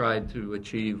when you tried to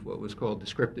achieve what was called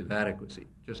descriptive adequacy.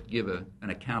 Just give an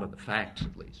account of the facts,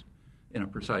 at least, in a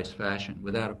precise fashion,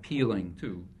 without appealing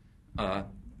to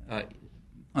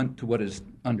what is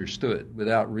understood,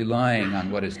 without relying on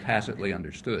what is tacitly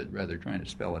understood, rather trying to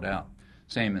spell it out.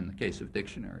 Same in the case of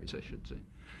dictionaries, I should say.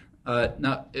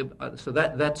 So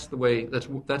that's the way.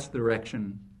 That's the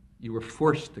direction you were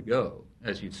forced to go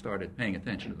as you started paying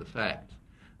attention to the facts.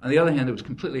 On the other hand, it was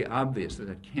completely obvious that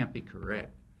it can't be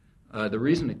correct. The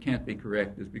reason it can't be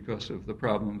correct is because of the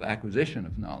problem of acquisition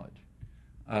of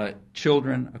knowledge.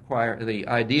 Children acquire the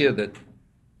idea that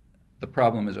the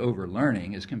problem is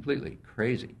overlearning is completely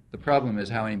crazy. The problem is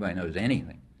how anybody knows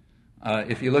anything.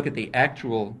 If you look at the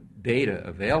actual data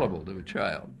available to a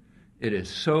child, it is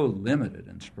so limited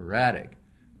and sporadic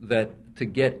that to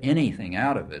get anything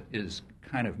out of it is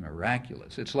kind of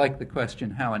miraculous. It's like the question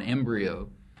how an embryo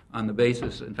on the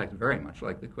basis, in fact, very much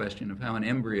like the question of how an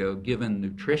embryo, given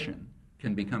nutrition,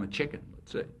 can become a chicken,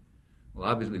 let's say. Well,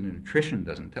 obviously, the nutrition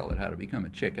doesn't tell it how to become a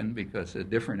chicken, because a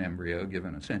different embryo,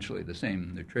 given essentially the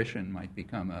same nutrition, might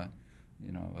become a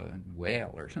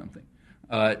whale or something.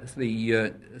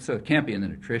 So it can't be in the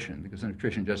nutrition, because the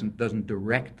nutrition doesn't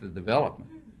direct the development.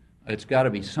 It's got to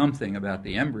be something about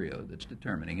the embryo that's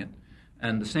determining it.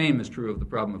 And the same is true of the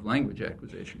problem of language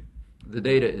acquisition. The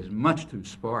data is much too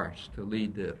sparse to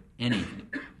lead to anything.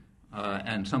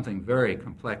 And something very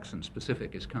complex and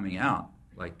specific is coming out,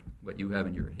 like what you have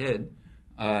in your head,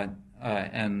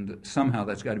 and somehow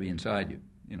that's got to be inside you.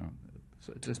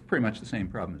 So it's pretty much the same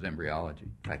problem as embryology.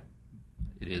 In fact,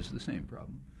 it is the same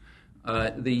problem.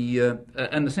 And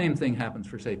the same thing happens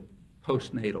for, say,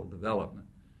 postnatal development.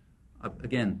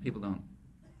 Again, people don't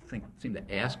seem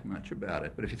to ask much about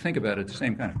it, but if you think about it, it's the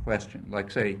same kind of question.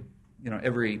 Like, say,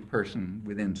 every person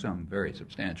within some very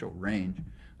substantial range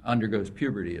undergoes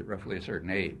puberty at roughly a certain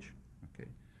age. Okay,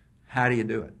 how do you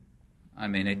do it? I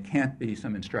mean, it can't be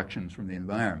some instructions from the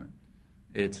environment.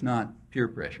 It's not peer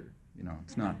pressure.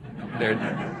 It's not.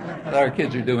 Our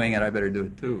kids are doing it, I better do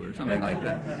it too, or something like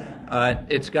that.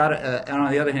 It's got. And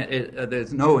on the other hand,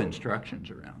 there's no instructions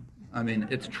around. I mean,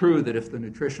 it's true that if the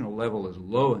nutritional level is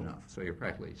low enough, so you're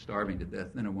practically starving to death,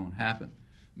 then it won't happen.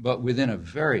 But within a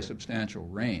very substantial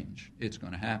range, it's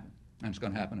going to happen, and it's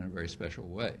going to happen in a very special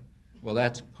way. Well,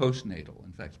 that's postnatal.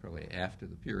 In fact, it's probably after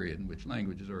the period in which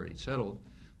language is already settled.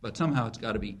 But somehow it's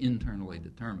got to be internally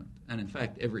determined. And in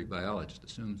fact, every biologist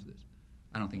assumes this.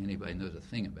 I don't think anybody knows a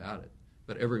thing about it.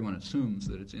 But everyone assumes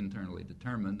that it's internally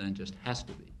determined and just has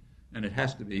to be. And it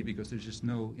has to be because there's just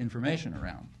no information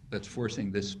around that's forcing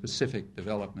this specific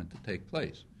development to take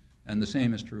place. And the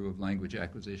same is true of language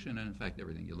acquisition and, in fact,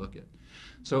 everything you look at.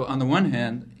 So on the one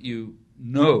hand, you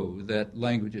know that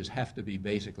languages have to be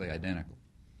basically identical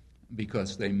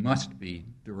because they must be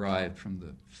derived from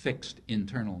the fixed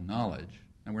internal knowledge.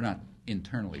 And we're not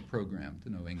internally programmed to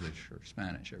know English or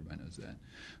Spanish. Everybody knows that.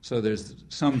 So there's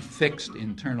some fixed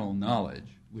internal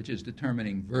knowledge which is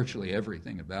determining virtually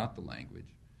everything about the language.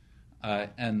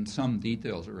 And some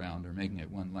details around are making it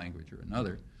one language or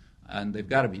another. And they've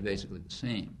got to be basically the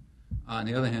same. On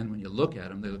the other hand, when you look at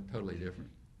them, they look totally different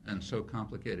and so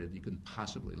complicated you couldn't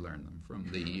possibly learn them from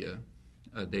the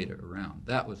data around.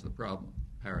 That was the problem,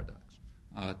 paradox.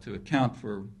 To account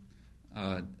for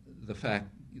the fact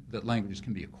that languages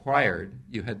can be acquired,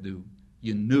 you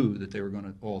knew that they were going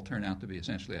to all turn out to be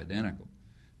essentially identical.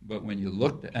 But when you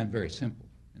looked at, and very simple,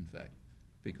 in fact,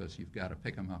 because you've got to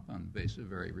pick them up on the basis of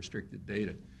very restricted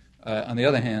data. On the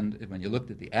other hand, when you looked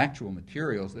at the actual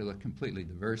materials, they looked completely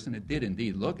diverse, and it did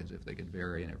indeed look as if they could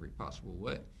vary in every possible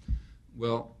way.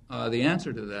 Well, the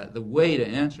answer to that, the way to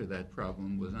answer that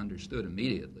problem was understood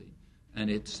immediately, and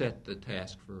it set the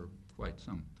task for quite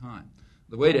some time.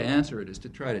 The way to answer it is to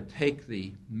try to take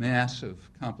the mass of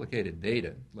complicated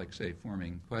data, like, say,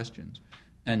 forming questions,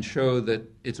 and show that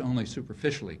it's only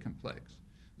superficially complex,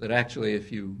 that actually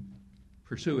if you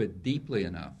pursue it deeply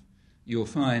enough, you'll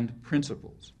find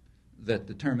principles that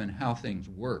determine how things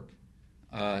work,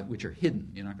 which are hidden.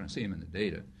 You're not going to see them in the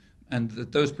data. And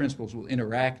that those principles will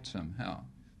interact somehow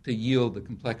to yield the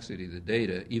complexity of the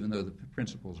data, even though the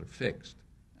principles are fixed.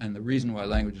 And the reason why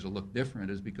languages will look different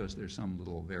is because there's some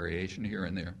little variation here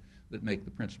and there that make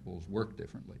the principles work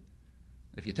differently.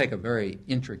 If you take a very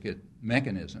intricate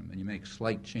mechanism and you make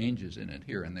slight changes in it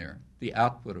here and there, the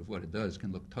output of what it does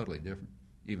can look totally different,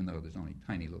 even though there's only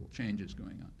tiny little changes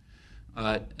going on.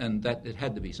 And that it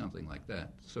had to be something like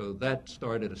that. So that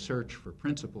started a search for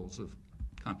principles of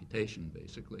computation,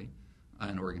 basically,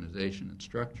 and organization and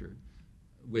structure,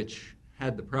 which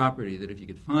had the property that if you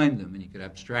could find them and you could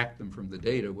abstract them from the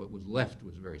data, what was left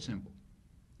was very simple.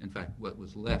 In fact, what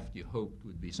was left, you hoped,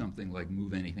 would be something like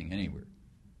move anything anywhere.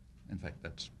 In fact,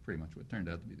 that's pretty much what turned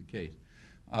out to be the case.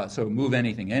 So move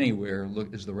anything anywhere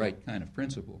is the right kind of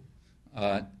principle.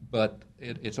 But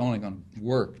it's only going to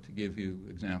work to give you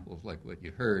examples like what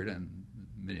you heard and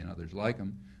a million others like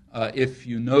them if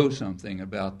you know something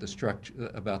about the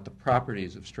structure, about the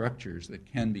properties of structures that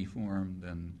can be formed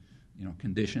and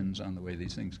conditions on the way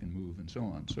these things can move and so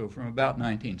on. So from about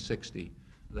 1960,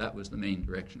 that was the main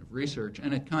direction of research,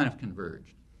 and it kind of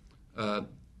converged.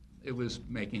 It was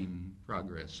making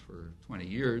progress for 20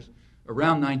 years.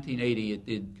 Around 1980, it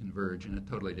did converge in a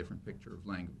totally different picture of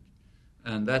language.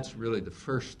 And that's really the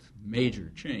first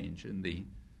major change in the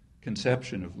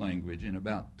conception of language in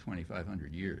about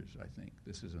 2,500 years, I think.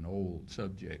 This is an old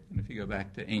subject. And if you go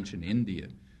back to ancient India,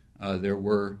 there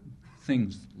were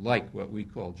things like what we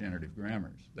call generative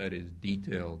grammars, that is,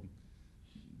 detailed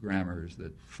grammars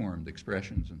that formed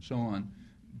expressions and so on,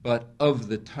 but of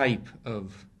the type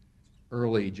of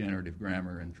early generative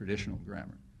grammar and traditional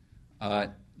grammar.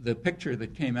 The picture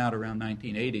that came out around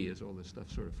 1980, as all this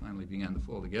stuff sort of finally began to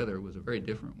fall together, was a very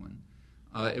different one.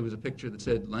 It was a picture that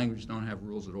said languages don't have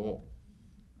rules at all.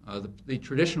 The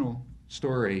traditional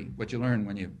story, what you learn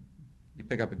when you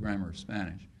pick up a grammar of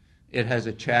Spanish, it has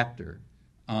a chapter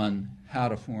on how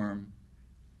to form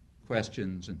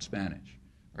questions in Spanish,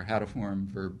 or how to form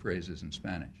verb phrases in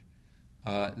Spanish.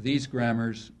 These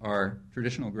grammars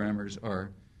traditional grammars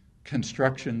are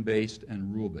construction-based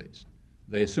and rule-based.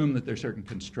 They assume that there are certain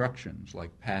constructions, like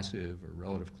passive or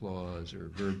relative clause or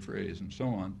verb phrase and so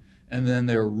on, and then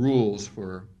there are rules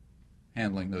for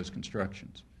handling those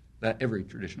constructions. That every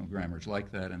traditional grammar is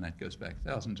like that, and that goes back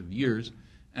thousands of years.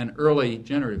 And early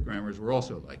generative grammars were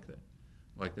also like that.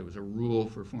 Like there was a rule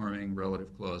for forming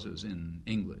relative clauses in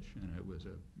English, and it was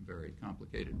a very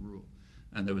complicated rule.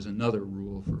 And there was another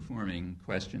rule for forming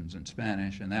questions in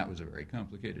Spanish, and that was a very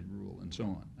complicated rule, and so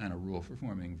on. And a rule for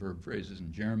forming verb phrases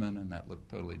in German, and that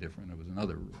looked totally different. It was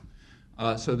another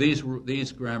rule. So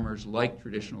these grammars, like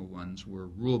traditional ones, were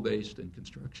rule-based and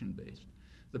construction-based.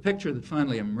 The picture that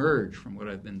finally emerged from what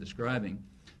I've been describing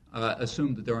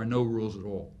assumed that there are no rules at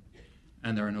all,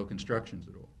 and there are no constructions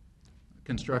at all.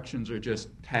 Constructions are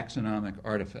just taxonomic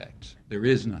artifacts. There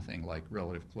is nothing like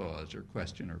relative clause or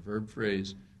question or verb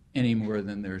phrase any more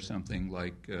than there's something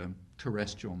like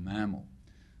terrestrial mammal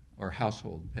or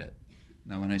household pet.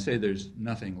 Now, when I say there's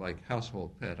nothing like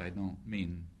household pet, I don't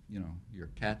mean, your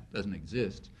cat doesn't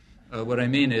exist. What I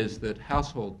mean is that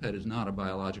household pet is not a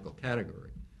biological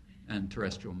category, and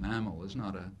terrestrial mammal is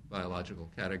not a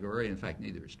biological category. In fact,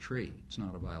 neither is tree. It's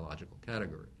not a biological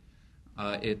category.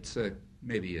 It's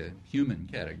maybe a human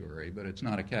category, but it's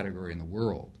not a category in the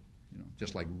world.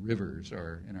 Just like rivers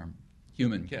are in our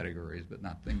human categories, but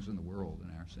not things in the world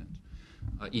in our sense.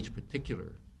 Each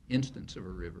particular instance of a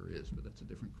river is, but that's a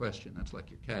different question. That's like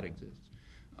your cat exists.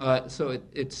 So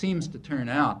it seems to turn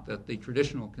out that the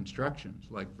traditional constructions,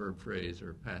 like verb phrase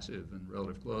or passive and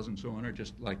relative clause and so on, are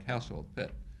just like household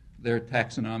pet. They're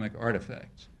taxonomic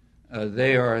artifacts.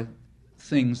 They are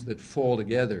things that fall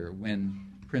together when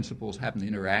principles happen to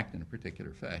interact in a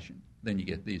particular fashion. Then you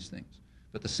get these things.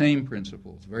 But the same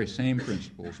principles, very same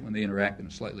principles, when they interact in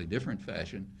a slightly different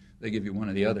fashion, they give you one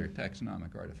of the other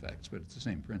taxonomic artifacts, but it's the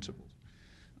same principles.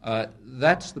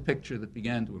 That's the picture that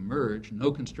began to emerge.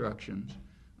 No constructions,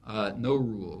 no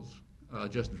rules,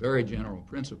 just very general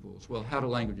principles. Well, how do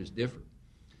languages differ?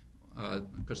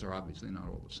 Because they're obviously not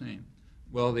all the same.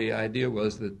 Well, the idea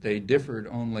was that they differed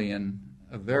only in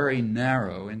a very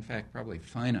narrow, in fact, probably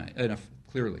finite, in a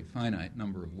clearly finite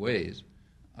number of ways.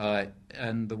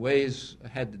 And the ways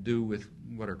had to do with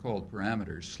what are called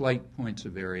parameters, slight points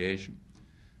of variation,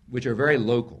 which are very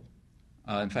local.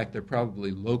 In fact, they're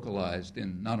probably localized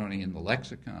not only in the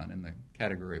lexicon, in the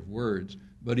category of words,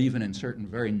 but even in certain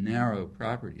very narrow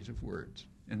properties of words,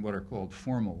 in what are called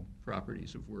formal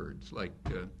properties of words, like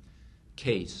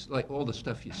case, like all the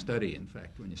stuff you study, in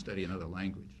fact, when you study another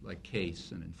language, like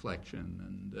case and inflection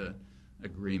and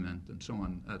agreement and so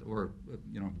on, or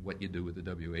what you do with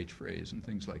the WH phrase and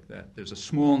things like that. There's a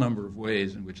small number of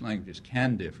ways in which languages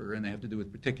can differ, and they have to do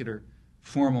with particular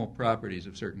formal properties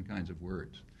of certain kinds of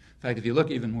words. In fact, if you look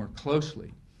even more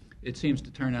closely, it seems to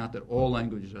turn out that all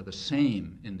languages are the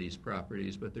same in these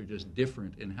properties, but they're just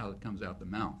different in how it comes out the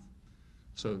mouth.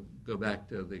 So go back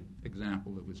to the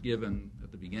example that was given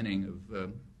at the beginning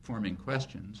of forming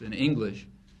questions. In English,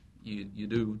 you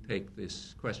do take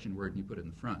this question word and you put it in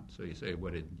the front. So you say,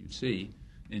 what did you see?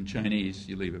 In Chinese,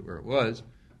 you leave it where it was.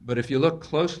 But if you look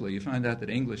closely, you find out that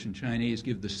English and Chinese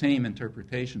give the same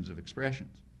interpretations of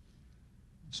expressions.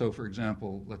 So, for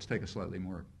example, let's take a slightly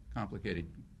more complicated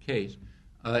case.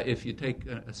 If you take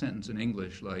a sentence in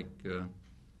English like,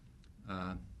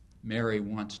 Mary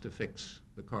wants to fix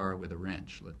the car with a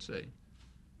wrench, let's say,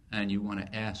 and you want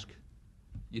to ask,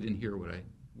 you didn't hear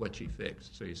what she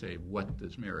fixed, so you say, what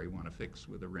does Mary want to fix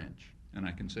with a wrench? And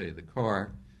I can say the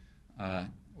car,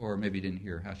 or maybe you didn't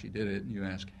hear how she did it, and you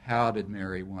ask, how did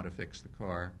Mary want to fix the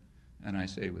car? And I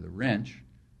say with a wrench,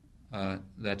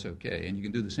 that's okay. And you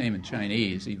can do the same in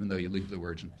Chinese, even though you leave the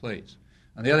words in place.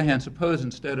 On the other hand, suppose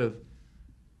instead of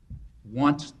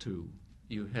wants to,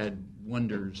 you had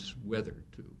wonders whether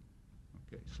to.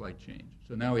 Okay, slight change.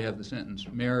 So now we have the sentence,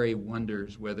 Mary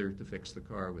wonders whether to fix the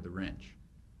car with a wrench.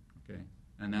 Okay,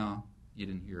 and now you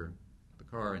didn't hear the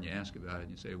car and you ask about it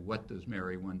and you say, what does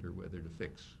Mary wonder whether to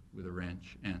fix with a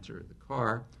wrench? Answer, the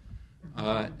car.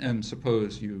 And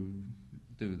suppose you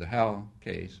do the how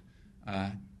case.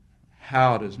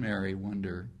 How does Mary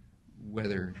wonder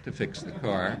whether to fix the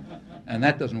car? And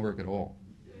that doesn't work at all.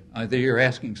 You're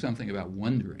asking something about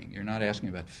wondering. You're not asking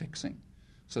about fixing.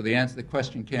 So the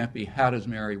question can't be, how does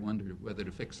Mary wonder whether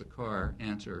to fix the car?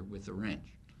 Answer, with the wrench.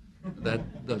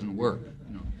 That doesn't work.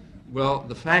 Well,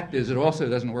 the fact is it also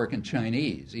doesn't work in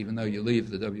Chinese, even though you leave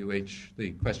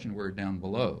the question word down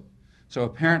below. So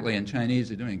apparently in Chinese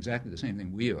they're doing exactly the same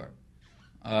thing we are.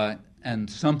 And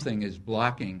something is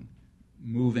blocking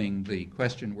moving the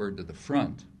question word to the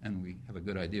front, and we have a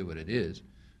good idea what it is.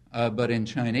 But in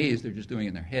Chinese, they're just doing it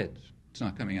in their heads. It's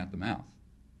not coming out the mouth.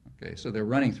 Okay, so they're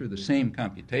running through the same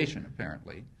computation,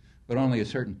 apparently, but only a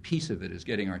certain piece of it is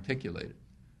getting articulated.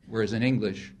 Whereas in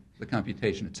English, the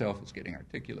computation itself is getting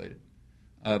articulated.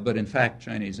 But in fact,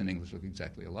 Chinese and English look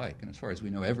exactly alike. And as far as we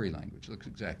know, every language looks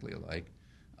exactly alike,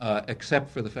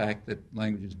 except for the fact that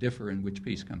languages differ in which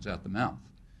piece comes out the mouth.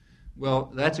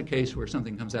 Well, that's a case where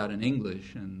something comes out in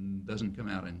English and doesn't come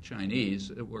out in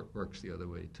Chinese. It works the other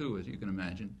way, too, as you can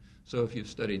imagine. So if you've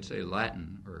studied, say,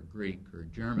 Latin or Greek or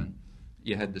German,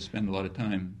 you had to spend a lot of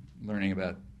time learning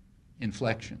about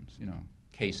inflections,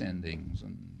 case endings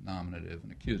and nominative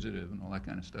and accusative and all that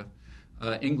kind of stuff.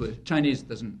 Chinese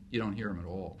you don't hear them at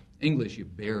all. English, you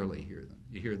barely hear them.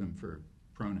 You hear them for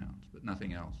pronouns, but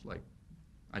nothing else. Like,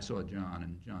 I saw John,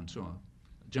 and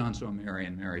John saw Mary,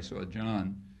 and Mary saw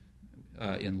John.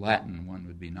 In Latin, one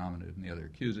would be nominative and the other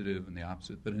accusative and the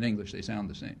opposite, but in English they sound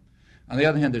the same. On the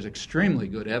other hand, there's extremely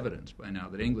good evidence by now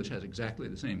that English has exactly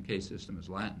the same case system as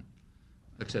Latin,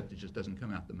 except it just doesn't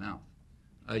come out the mouth.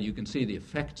 You can see the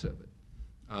effects of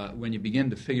it. When you begin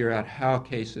to figure out how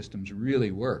case systems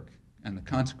really work and the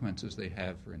consequences they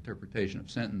have for interpretation of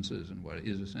sentences and what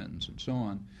is a sentence and so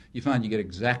on, you find you get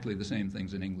exactly the same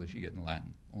things in English you get in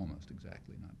Latin, almost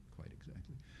exactly, not quite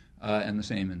exactly. And the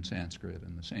same in Sanskrit,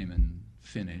 and the same in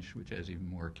Finnish, which has even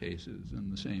more cases,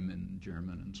 and the same in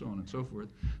German, and so on and so forth.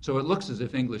 So it looks as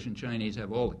if English and Chinese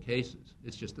have all the cases.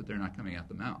 It's just that they're not coming out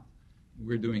the mouth.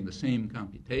 We're doing the same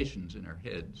computations in our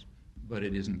heads, but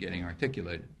it isn't getting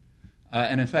articulated.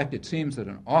 And in fact, it seems that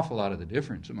an awful lot of the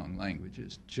difference among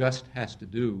languages just has to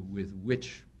do with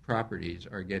which properties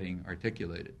are getting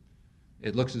articulated.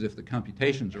 It looks as if the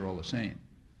computations are all the same.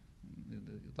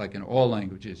 Like in all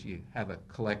languages, you have a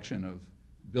collection of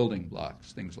building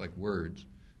blocks, things like words,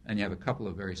 and you have a couple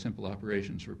of very simple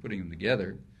operations for putting them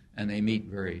together, and they meet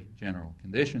very general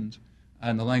conditions,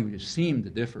 and the languages seem to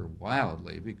differ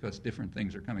wildly because different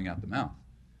things are coming out the mouth.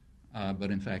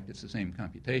 But in fact, it's the same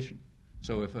computation.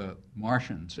 So if a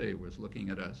Martian, say, was looking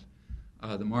at us,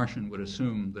 the Martian would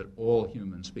assume that all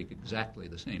humans speak exactly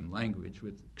the same language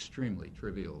with extremely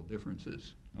trivial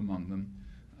differences among them,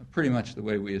 pretty much the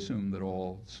way we assume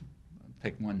that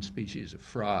take one species of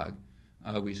frog,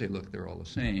 we say, look, they're all the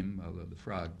same, although the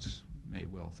frogs may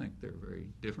well think they're very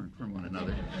different from one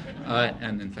another,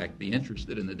 and in fact be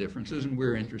interested in the differences, and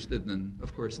we're interested in,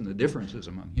 of course, in the differences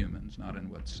among humans, not in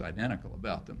what's identical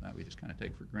about them. That we just kind of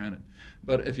take for granted.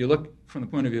 But if you look from the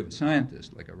point of view of a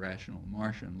scientist, like a rational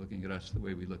Martian looking at us the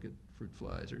way we look at fruit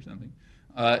flies or something,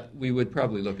 we would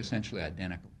probably look essentially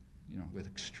identical, with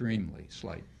extremely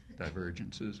slight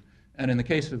divergences. And in the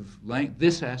case of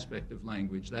this aspect of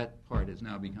language, that part is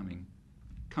now becoming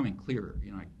clearer.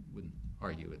 I wouldn't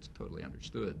argue it's totally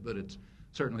understood, but it's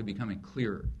certainly becoming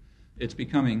clearer. It's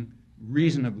becoming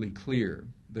reasonably clear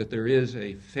that there is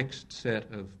a fixed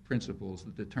set of principles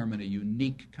that determine a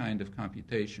unique kind of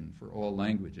computation for all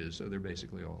languages, so they're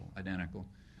basically all identical,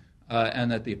 and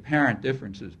that the apparent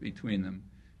differences between them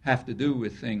have to do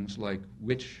with things like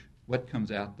what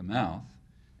comes out the mouth,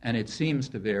 and it seems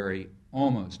to vary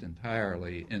almost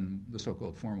entirely in the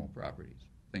so-called formal properties,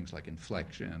 things like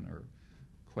inflection or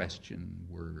question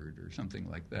word or something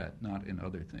like that, not in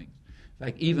other things. In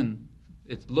fact, even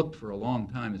it's looked for a long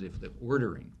time as if the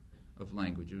ordering of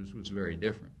languages was very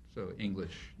different. So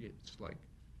English, it's like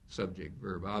subject,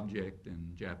 verb, object.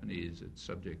 In Japanese, it's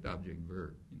subject, object,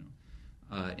 verb.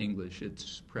 English,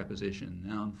 it's preposition,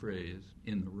 noun phrase,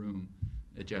 in the room.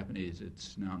 In Japanese,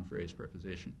 it's noun phrase,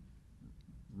 preposition,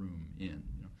 room, in.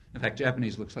 In fact,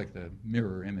 Japanese looks like the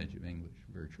mirror image of English,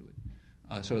 virtually.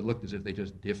 So it looked as if they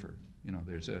just differ.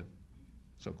 There's a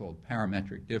so-called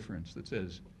parametric difference that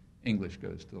says English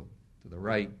goes to the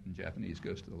right and Japanese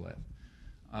goes to the left.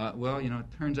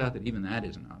 It turns out that even that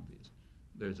isn't obvious.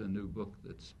 There's a new book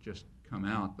that's just come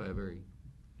out by a very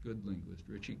good linguist,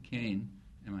 Richie Kane,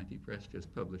 MIT Press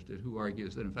just published it, who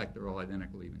argues that, in fact, they're all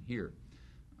identical even here.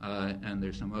 And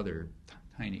there's some other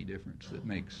tiny difference that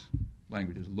makes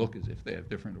languages look as if they have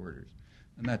different orders.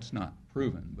 And that's not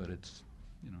proven, but it's,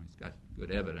 he's got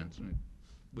good evidence, and it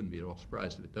wouldn't be at all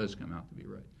surprised if it does come out to be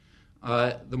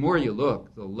right. The more you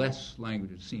look, the less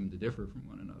languages seem to differ from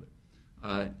one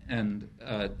another. And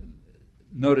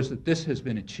notice that this has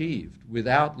been achieved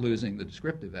without losing the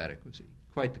descriptive adequacy.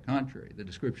 quite the contrary. The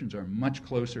descriptions are much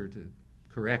closer to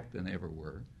correct than they ever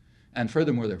were. And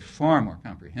furthermore, they're far more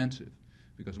comprehensive,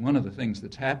 because one of the things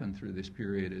that's happened through this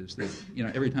period is that,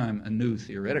 every time a new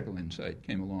theoretical insight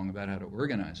came along about how to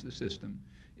organize the system,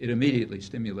 it immediately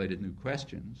stimulated new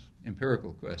questions,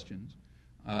 empirical questions,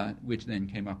 which then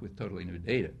came up with totally new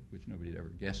data, which nobody had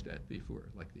ever guessed at before,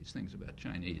 like these things about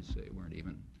Chinese.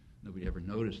 Nobody ever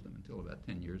noticed them until about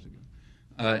 10 years ago.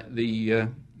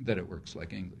 That it works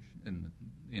like English in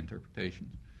the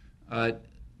interpretations.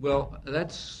 Well,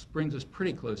 that brings us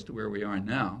pretty close to where we are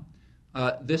now.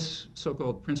 This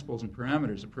so-called principles and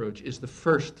parameters approach is the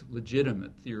first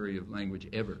legitimate theory of language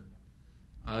ever.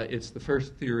 It's the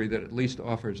first theory that at least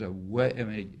offers a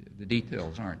way. The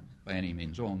details aren't by any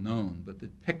means all known, but the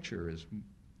picture is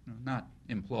not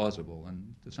implausible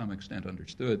and to some extent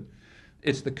understood.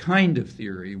 It's the kind of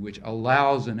theory which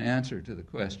allows an answer to the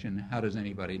question, how does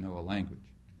anybody know a language?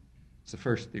 It's the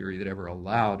first theory that ever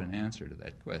allowed an answer to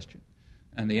that question.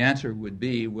 And the answer would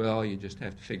be, well, you just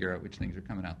have to figure out which things are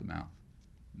coming out the mouth.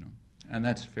 And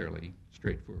that's fairly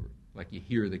straightforward. Like you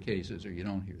hear the cases or you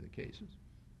don't hear the cases.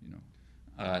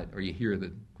 Or you hear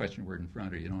the question word in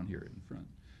front or you don't hear it in front.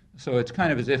 So it's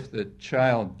kind of as if the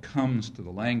child comes to the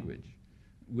language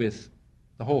with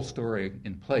the whole story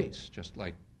in place, just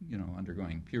like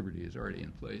undergoing puberty is already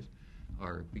in place,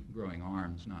 or growing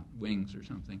arms, not wings or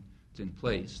something. It's in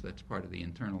place. That's part of the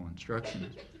internal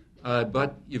instructions.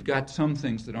 But you've got some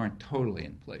things that aren't totally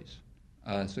in place.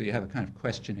 So you have a kind of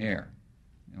questionnaire,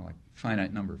 like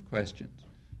finite number of questions.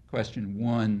 Question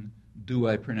 1, do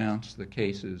I pronounce the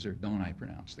cases or don't I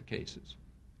pronounce the cases?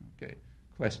 Okay.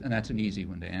 And that's an easy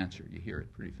one to answer. You hear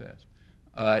it pretty fast.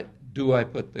 Do I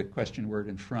put the question word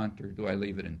in front or do I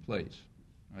leave it in place?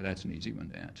 That's an easy one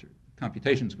to answer.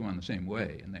 Computations go on the same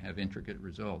way, and they have intricate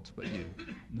results, but you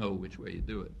know which way you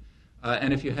do it.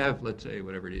 And if you have, let's say,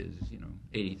 whatever it is,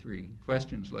 83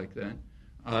 questions like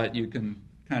that, you can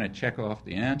kind of check off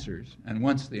the answers, and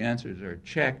once the answers are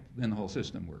checked, then the whole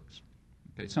system works.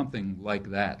 Okay, something like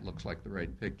that looks like the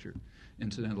right picture.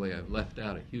 Incidentally, I've left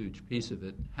out a huge piece of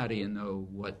it. How do you know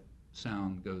what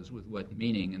sound goes with what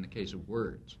meaning in the case of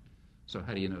words? So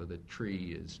how do you know that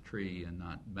tree is tree and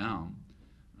not baum?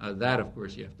 That, of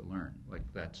course, you have to learn. Like,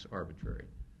 that's arbitrary.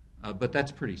 But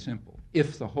that's pretty simple.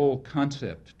 If the whole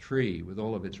concept tree, with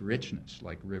all of its richness,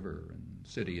 like river and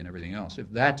city and everything else, if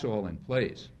that's all in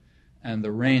place, and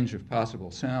the range of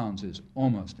possible sounds is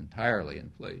almost entirely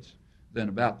in place, then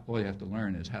about all you have to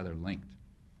learn is how they're linked.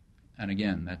 And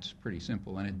again, that's pretty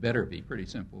simple, and it better be pretty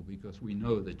simple, because we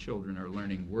know that children are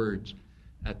learning words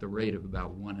at the rate of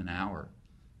about 1 an hour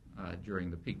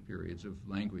during the peak periods of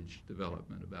language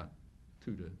development, about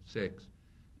 2 to 6.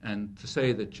 And to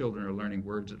say that children are learning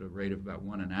words at a rate of about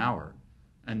 1 an hour,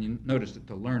 and you notice that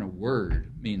to learn a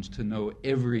word means to know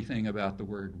everything about the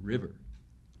word river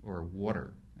or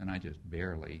water, and I just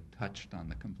barely touched on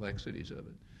the complexities of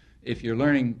it. If you're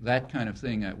learning that kind of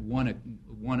thing at 1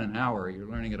 an hour, you're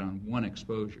learning it on 1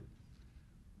 exposure,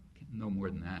 no more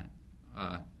than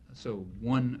that. So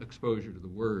 1 exposure to the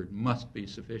word must be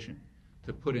sufficient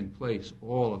to put in place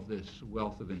all of this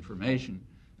wealth of information,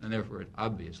 and therefore it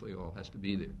obviously all has to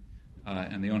be there.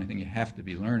 And the only thing you have to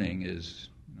be learning is,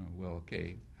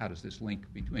 how does this link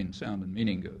between sound and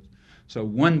meaning goes? So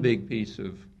one big piece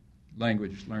of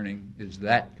language learning is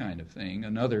that kind of thing.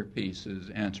 Another piece is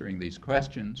answering these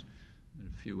questions, and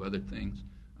a few other things.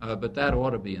 But that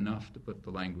ought to be enough to put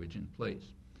the language in place.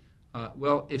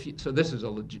 So this is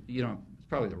it's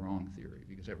probably the wrong theory,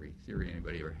 because every theory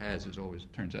anybody ever has always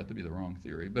turns out to be the wrong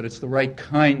theory. But it's the right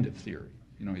kind of theory.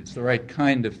 It's the right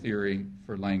kind of theory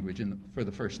for language for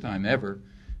the first time ever,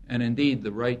 and indeed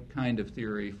the right kind of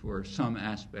theory for some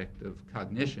aspect of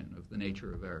cognition, of the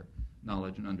nature of our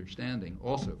knowledge and understanding,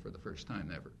 also for the first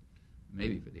time ever.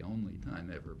 Maybe for the only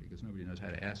time ever, because nobody knows how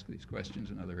to ask these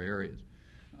questions in other areas.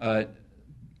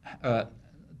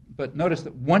 But notice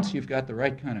that once you've got the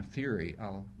right kind of theory,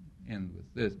 I'll end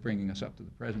with this, bringing us up to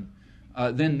the present,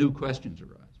 then new questions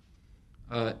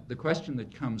arise. The question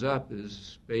that comes up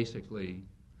is basically,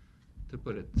 to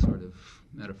put it sort of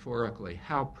metaphorically,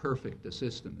 how perfect a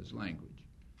system is language?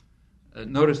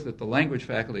 Notice that the language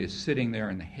faculty is sitting there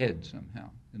in the head somehow,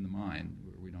 in the mind,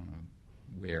 where we don't know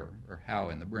where or how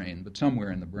in the brain, but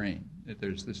somewhere in the brain.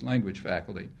 There's this language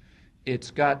faculty.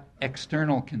 It's got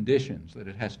external conditions that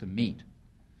it has to meet.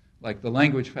 Like the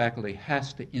language faculty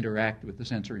has to interact with the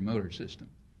sensory motor system.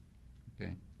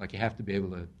 Okay? Like you have to be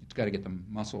able to, it's got to get the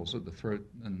muscles of the throat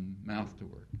and mouth to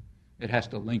work. It has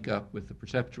to link up with the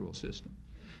perceptual system.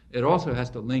 It also has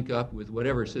to link up with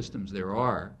whatever systems there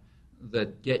are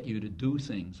that get you to do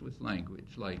things with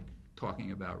language, like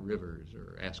talking about rivers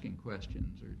or asking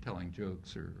questions or telling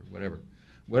jokes or whatever.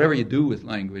 Whatever you do with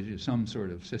language is some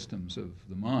sort of systems of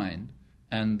the mind,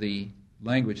 and the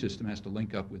language system has to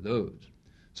link up with those.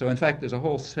 So in fact, there's a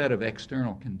whole set of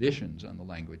external conditions on the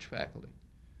language faculty.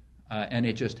 And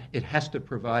it has to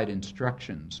provide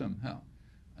instruction somehow.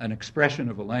 An expression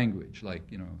of a language, like,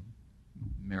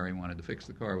 Mary wanted to fix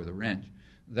the car with a wrench.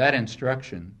 That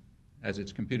instruction, as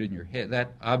it's computed in your head,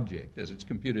 that object, as it's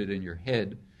computed in your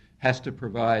head, has to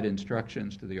provide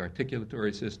instructions to the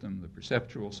articulatory system, the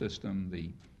perceptual system,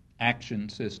 the action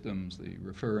systems, the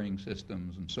referring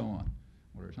systems, and so on,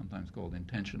 what are sometimes called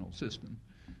intentional systems.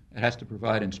 It has to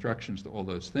provide instructions to all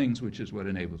those things, which is what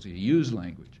enables you to use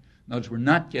language. Notice we're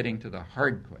not getting to the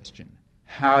hard question.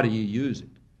 How do you use it?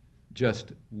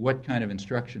 Just what kind of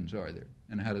instructions are there,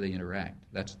 and how do they interact?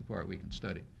 That's the part we can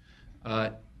study.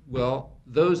 Well,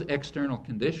 those external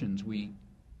conditions we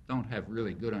don't have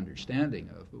really good understanding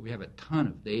of, but we have a ton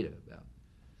of data about.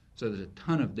 So there's a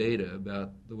ton of data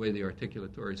about the way the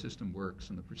articulatory system works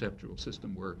and the perceptual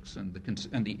system works and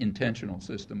the intentional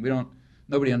system.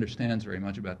 Nobody understands very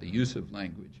much about the use of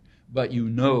language, but you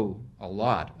know a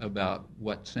lot about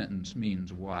what sentence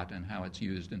means what and how it's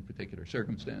used in particular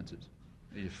circumstances.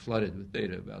 You're flooded with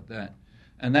data about that.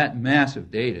 And that mass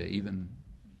of data, even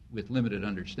with limited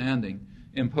understanding,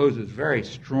 imposes very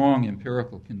strong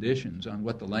empirical conditions on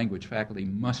what the language faculty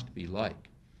must be like.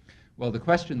 Well, the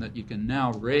question that you can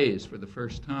now raise for the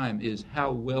first time is,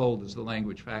 how well does the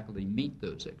language faculty meet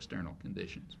those external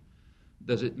conditions?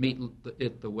 Does it meet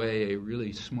it the way a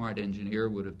really smart engineer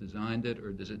would have designed it,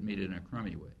 or does it meet it in a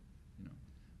crummy way?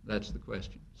 That's the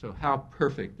question. So how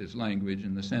perfect is language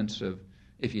in the sense of,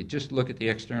 if you just look at the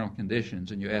external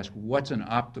conditions and you ask what's an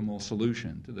optimal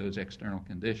solution to those external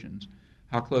conditions,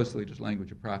 how closely does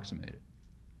language approximate it?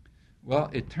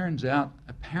 Well,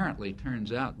 apparently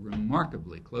turns out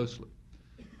remarkably closely.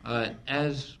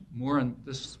 As more in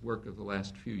this work of the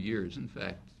last few years, in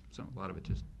fact, a lot of it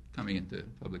just coming into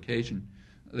publication,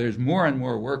 there's more and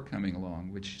more work coming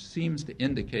along which seems to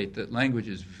indicate that language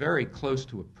is very close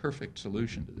to a perfect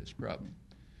solution to this problem.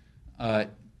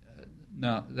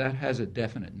 Now, that has a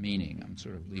definite meaning. I'm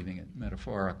sort of leaving it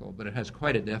metaphorical, but it has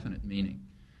quite a definite meaning.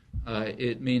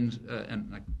 It means,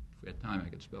 and if we had time I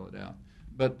could spell it out,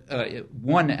 but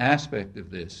one aspect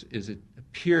of this is it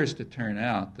appears to turn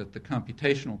out that the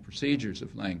computational procedures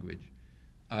of language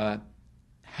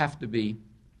have to be,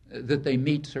 that they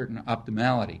meet certain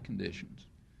optimality conditions.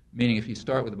 Meaning if you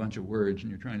start with a bunch of words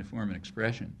and you're trying to form an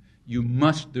expression, you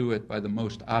must do it by the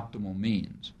most optimal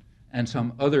means. And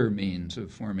some other means of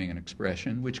forming an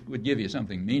expression, which would give you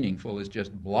something meaningful, is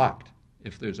just blocked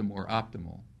if there's a more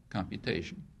optimal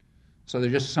computation. So there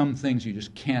are just some things you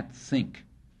just can't think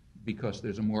because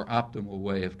there's a more optimal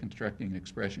way of constructing an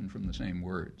expression from the same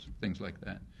words, things like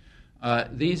that.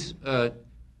 These are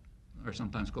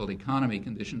sometimes called economy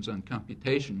conditions on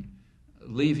computation,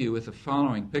 leave you with the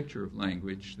following picture of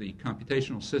language. The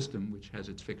computational system, which has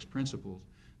its fixed principles,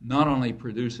 not only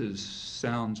produces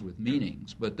sounds with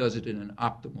meanings, but does it in an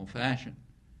optimal fashion.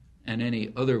 And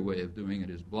any other way of doing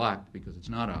it is blocked because it's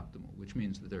not optimal, which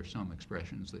means that there are some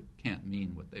expressions that can't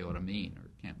mean what they ought to mean or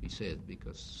can't be said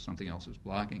because something else is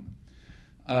blocking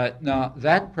them. Now,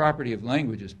 that property of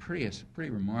language is pretty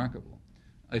remarkable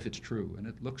if it's true, and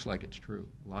it looks like it's true.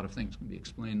 A lot of things can be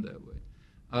explained that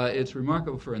way. It's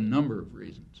remarkable for a number of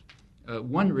reasons.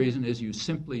 One reason is you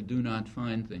simply do not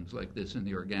find things like this in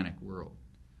the organic world.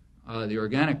 The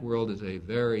organic world is a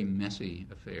very messy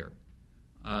affair.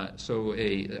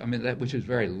 Which is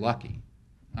very lucky.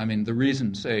 I mean, the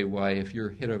reason, say, why if you're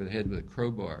hit over the head with a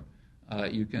crowbar,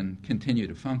 you can continue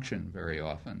to function very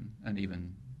often and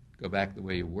even go back the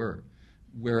way you were.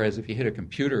 Whereas if you hit a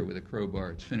computer with a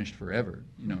crowbar, it's finished forever.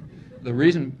 The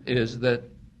reason is that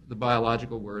the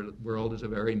biological world is a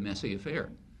very messy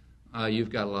affair. You've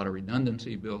got a lot of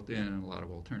redundancy built in, and a lot of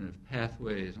alternative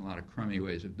pathways, and a lot of crummy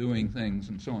ways of doing things,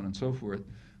 and so on and so forth.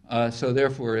 So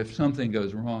therefore, if something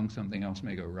goes wrong, something else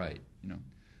may go right.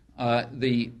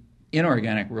 The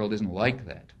inorganic world isn't like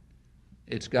that.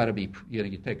 It's got to be,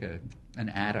 you take an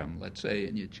atom, let's say,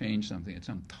 and you change something, it's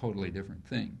some totally different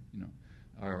thing.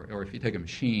 Or if you take a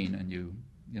machine and you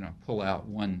pull out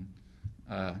one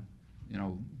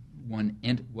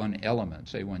element,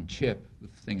 say one chip, the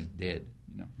thing is dead.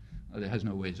 It has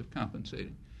no ways of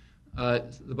compensating.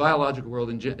 The biological world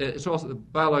the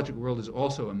biological world is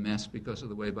also a mess because of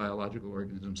the way biological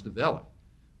organisms develop.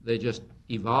 They just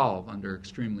evolve under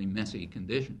extremely messy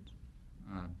conditions.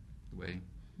 The way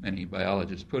many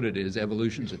biologists put it is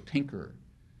evolution's a tinkerer.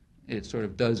 It sort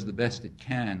of does the best it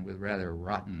can with rather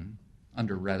rotten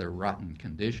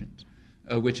conditions.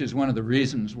 which is one of the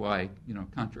reasons why,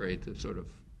 contrary to sort of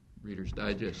Reader's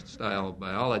Digest style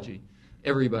biology,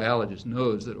 every biologist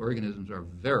knows that organisms are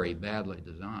very badly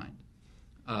designed.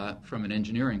 From an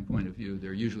engineering point of view,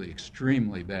 they're usually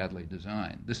extremely badly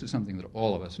designed. This is something that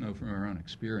all of us know from our own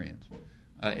experience.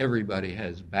 Everybody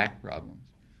has back problems.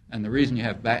 And the reason you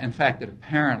have back, in fact, that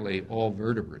apparently all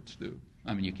vertebrates do.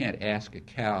 I mean, you can't ask a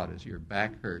cow, does your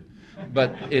back hurt?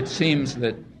 But it seems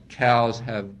that cows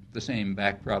have the same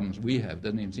back problems we have.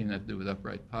 Doesn't even seem to have to do with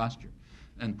upright posture.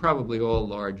 And probably all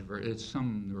large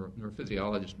some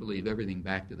neurophysiologists believe everything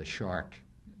back to the shark.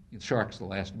 The shark's the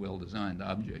last well-designed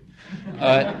object.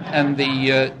 And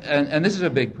this is a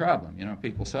big problem.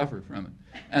 People suffer from it.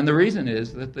 And the reason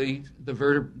is that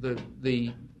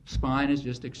the spine is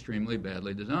just extremely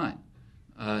badly designed.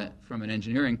 From an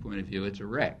engineering point of view, it's a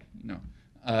wreck.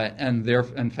 And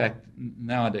in fact,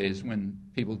 nowadays when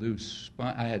people do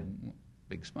spine, I had a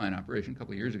big spine operation a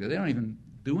couple of years ago. They don't even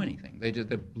do anything.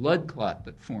 The blood clot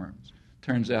that forms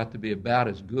turns out to be about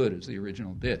as good as the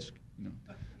original disc.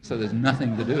 So there's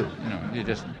nothing to do. You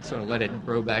just sort of let it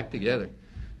grow back together.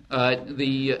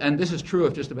 And this is true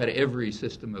of just about every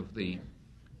system of the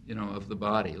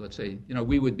body. Let's say,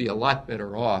 we would be a lot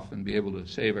better off and be able to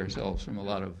save ourselves from a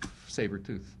lot of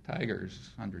saber-toothed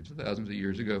tigers hundreds of thousands of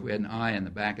years ago if we had an eye in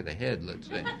the back of the head, let's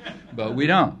say. But we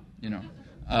don't,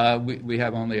 We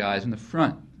have only eyes in the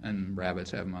front, and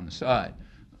rabbits have them on the side.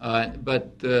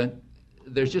 But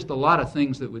there's just a lot of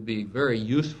things that would be very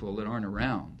useful that aren't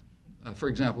around. For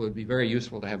example, it would be very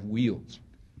useful to have wheels,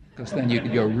 because then you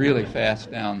could go really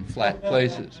fast down flat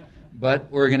places. But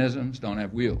organisms don't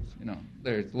have wheels.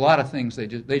 There's a lot of things they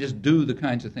just do the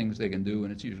kinds of things they can do,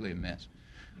 and it's usually a mess.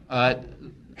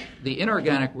 The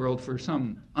inorganic world, for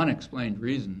some unexplained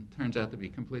reason, turns out to be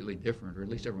completely different, or at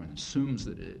least everyone assumes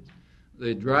that it is.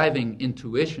 The driving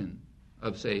intuition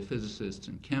of, say, physicists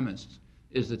and chemists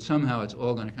is that somehow it's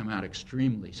all going to come out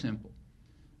extremely simple.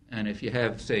 And if you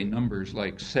have, say, numbers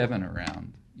like 7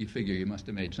 around, you figure you must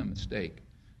have made some mistake,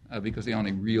 because the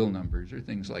only real numbers are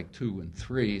things like 2 and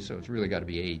 3, so it's really got to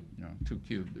be 8, 2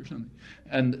 cubed or something.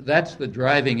 And that's the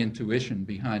driving intuition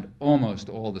behind almost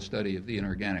all the study of the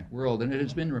inorganic world, and it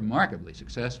has been remarkably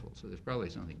successful, so there's probably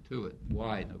something to it.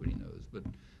 Why, nobody knows, but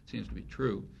it seems to be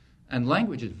true. And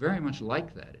language is very much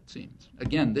like that, it seems.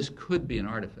 Again, this could be an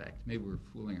artifact. Maybe we're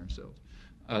fooling ourselves.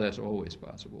 That's always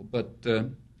possible. But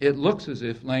it looks as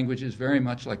if language is very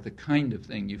much like the kind of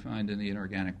thing you find in the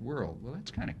inorganic world. Well,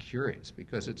 that's kind of curious,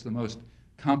 because it's the most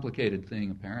complicated thing,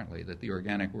 apparently, that the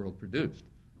organic world produced.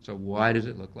 So why does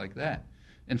it look like that?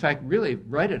 In fact, really,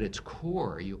 right at its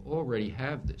core, you already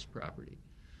have this property.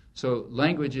 So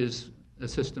language is a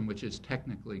system which is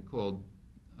technically called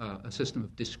a system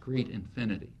of discrete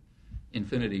infinity.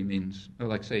 Infinity means,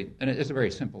 like, say, and it's a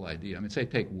very simple idea. I mean, say,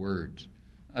 take words.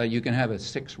 You can have a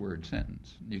 6-word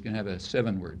sentence. You can have a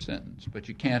 7-word sentence, but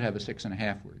you can't have a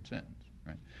 6.5-word sentence,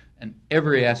 right? And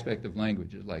every aspect of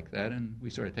language is like that, and we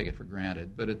sort of take it for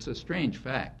granted. But it's a strange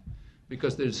fact,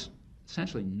 because there's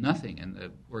essentially nothing in the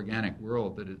organic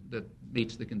world that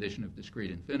meets the condition of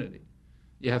discrete infinity.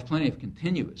 You have plenty of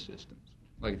continuous systems.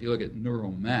 Like if you look at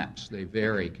neural maps, they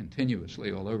vary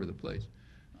continuously all over the place.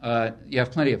 You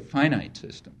have plenty of finite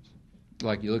systems.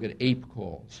 Like you look at ape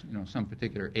calls. Some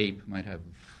particular ape might have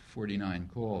 49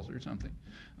 calls or something.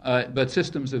 But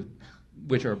systems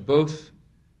which are both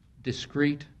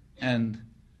discrete and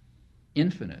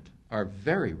infinite are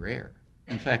very rare.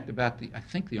 In fact, I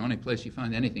think the only place you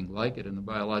find anything like it in the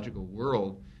biological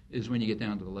world is when you get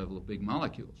down to the level of big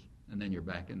molecules, and then you're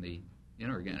back in the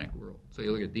inorganic world. So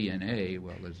you look at DNA,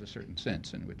 well, there's a certain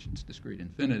sense in which it's discrete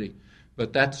infinity,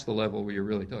 but that's the level where you're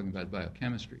really talking about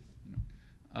biochemistry.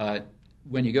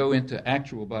 When you go into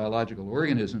actual biological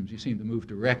organisms, you seem to move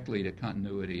directly to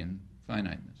continuity and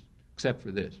finiteness, except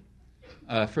for this.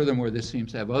 Furthermore, this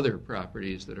seems to have other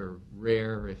properties that are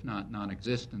rare, if not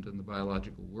non-existent, in the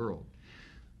biological world.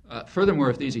 Furthermore,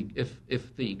 if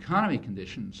the economy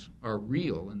conditions are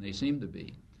real, and they seem to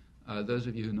be, those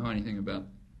of you who know anything about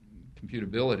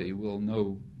computability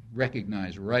will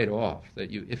recognize right off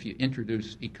that if you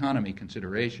introduce economy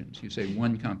considerations, you say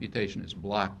one computation is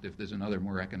blocked if there's another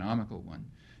more economical one,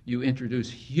 you introduce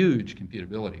huge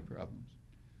computability problems,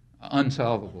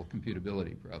 unsolvable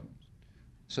computability problems.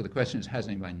 So the question is, how does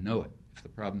anybody know it if the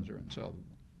problems are unsolvable?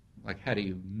 Like, how do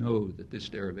you know that this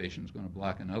derivation is going to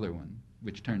block another one,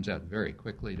 which turns out very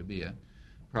quickly to be a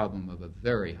problem of a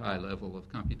very high level of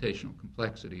computational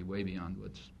complexity, way beyond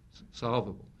what's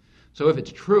solvable? So if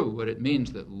it's true, what it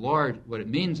means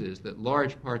is that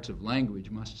large parts of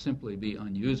language must simply be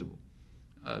unusable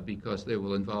because they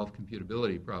will involve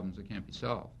computability problems that can't be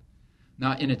solved.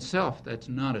 Now, in itself, that's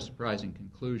not a surprising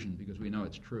conclusion because we know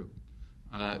it's true.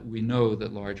 We know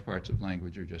that large parts of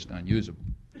language are just unusable.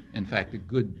 In fact, a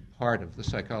good part of the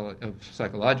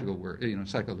psychological work,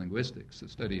 psycholinguistics, the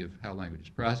study of how language is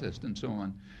processed and so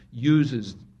on,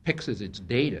 picks as its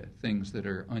data things that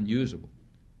are unusable.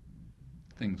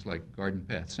 Things like garden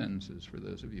path sentences, for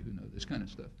those of you who know this kind of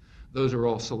stuff. Those are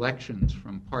all selections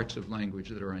from parts of language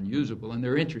that are unusable, and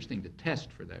they're interesting to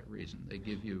test for that reason. They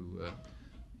give you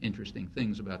interesting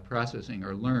things about processing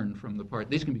or learn from the part.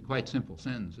 These can be quite simple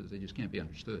sentences. They just can't be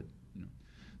understood.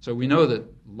 So we know that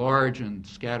large and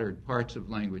scattered parts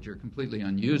of language are completely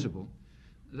unusable.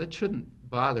 That shouldn't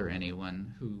bother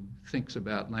anyone who thinks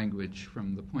about language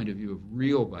from the point of view of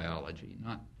real biology,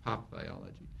 not pop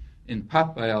biology. In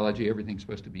pop biology, everything's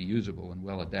supposed to be usable and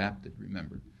well adapted,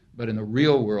 remember. But in the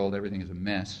real world, everything is a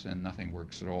mess and nothing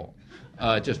works at all.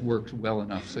 It just works well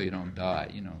enough so you don't die.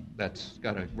 That's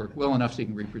got to work well enough so you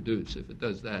can reproduce. If it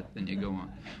does that, then you go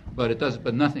on.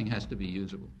 But nothing has to be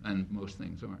usable, and most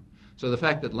things aren't. So the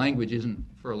fact that language isn't,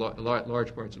 for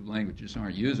large parts of languages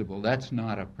aren't usable, that's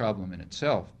not a problem in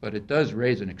itself. But it does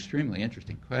raise an extremely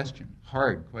interesting question,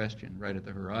 hard question, right at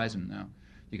the horizon now.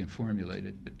 You can formulate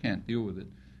it, but can't deal with it.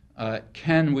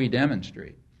 Can we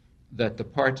demonstrate that the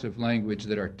parts of language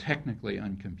that are technically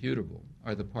uncomputable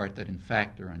are the part that in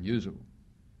fact are unusable?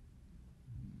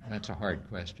 That's a hard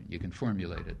question. You can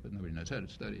formulate it, but nobody knows how to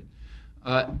study it.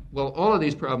 Well, all of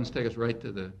these problems take us right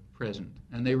to the present,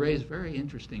 and they raise very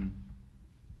interesting.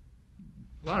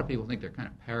 A lot of people think they're kind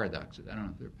of paradoxes. I don't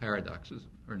know if they're paradoxes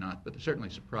or not, but they're certainly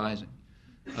surprising.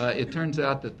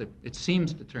 It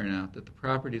seems to turn out that the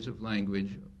properties of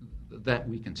language that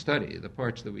we can study, the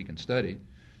parts that we can study,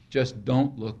 just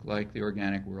don't look like the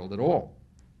organic world at all.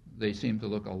 They seem to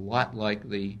look a lot like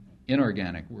the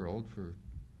inorganic world for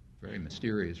very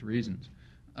mysterious reasons.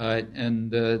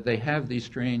 And they have these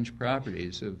strange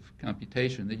properties of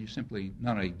computation that you simply,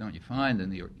 not only don't you find in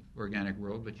the organic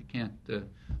world, but you can't, a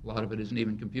lot of it isn't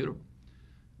even computable.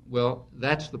 Well,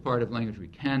 that's the part of language we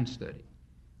can study.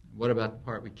 What about the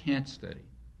part we can't study?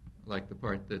 Like the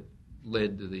part that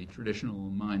led to the traditional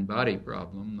mind-body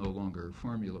problem, no longer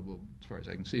formulable as far as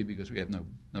I can see because we have no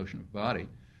notion of body.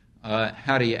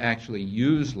 How do you actually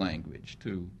use language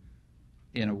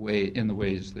in the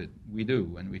ways that we do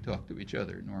when we talk to each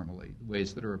other normally,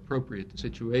 ways that are appropriate to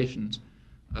situations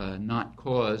not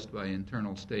caused by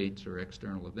internal states or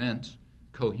external events,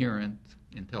 coherent,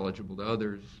 intelligible to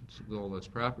others, with all those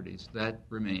properties? That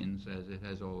remains, as it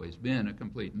has always been, a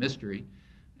complete mystery.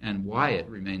 And why it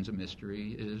remains a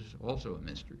mystery is also a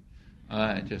mystery.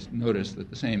 Just notice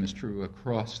that the same is true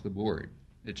across the board.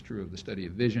 It's true of the study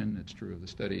of vision. It's true of the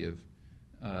study of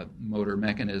motor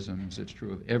mechanisms. It's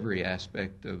true of every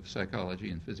aspect of psychology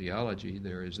and physiology.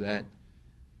 There is that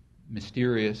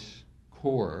mysterious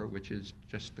core, which is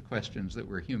just the questions that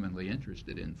we're humanly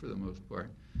interested in for the most part,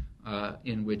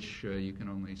 in which you can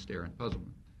only stare and puzzle.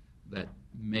 That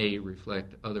may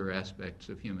reflect other aspects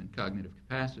of human cognitive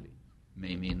capacity.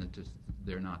 May mean that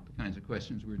they're not the kinds of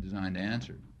questions we're designed to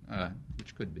answer,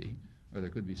 which could be, or there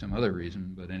could be some other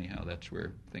reason, but anyhow, that's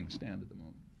where things stand at the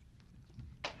moment.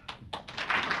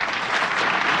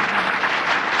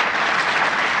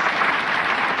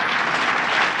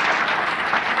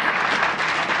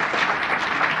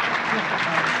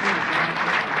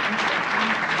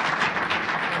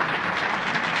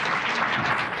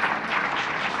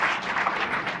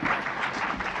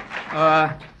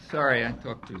 Sorry, I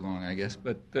talked too long, I guess,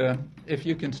 but if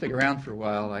you can stick around for a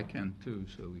while, I can too,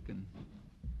 so we can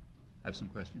have some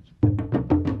questions.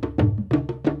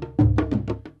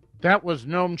 That was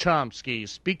Noam Chomsky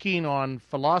speaking on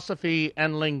philosophy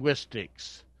and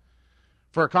linguistics.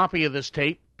 For a copy of this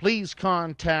tape, please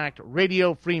contact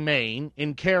Radio Free Maine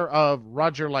in care of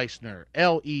Roger Leisner,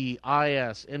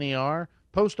 Leisner,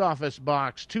 Post Office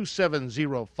Box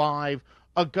 2705,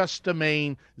 Augusta,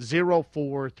 Maine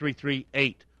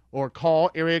 04338, or call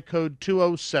area code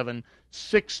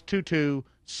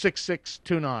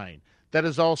 207-622-6629. That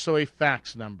is also a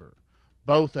fax number.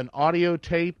 Both an audio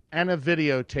tape and a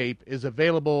videotape is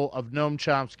available of Noam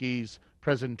Chomsky's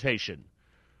presentation.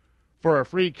 For a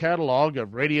free catalog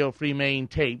of Radio Free Maine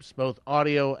tapes, both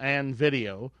audio and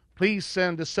video, please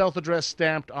send a self-addressed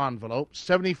stamped envelope,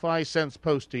 75 cents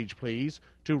postage, please,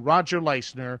 to Roger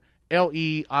Leisner,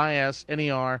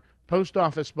 Leisner, Post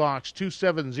Office Box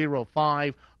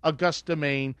 2705, Augusta,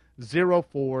 Maine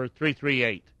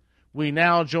 04338. We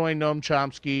now join Noam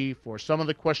Chomsky for some of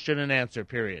the question and answer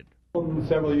period.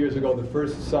 Several years ago, the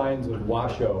first signs of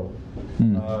Washoe,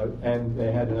 and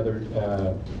they had another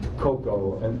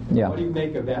Cocoa. And what do you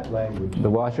make of that language? The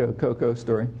Washoe Cocoa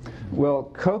story.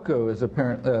 Well, Cocoa is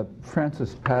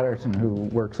Francis Patterson, who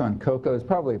works on Cocoa, is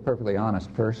probably a perfectly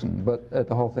honest person, but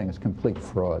the whole thing is complete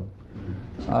fraud.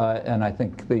 And I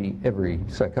think every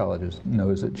psychologist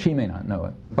knows it. She may not know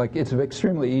it. Like, it's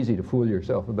extremely easy to fool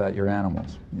yourself about your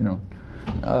animals, you know.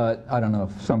 I don't know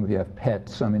if some of you have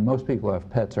pets. I mean, most people who have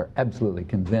pets are absolutely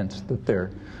convinced that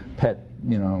their pet,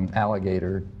 you know,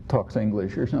 alligator talks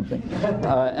English or something.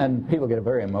 And people get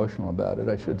very emotional about it,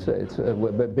 I should say. It's a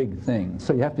big thing.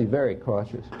 So you have to be very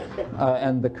cautious.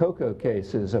 And the Cocoa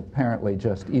case is apparently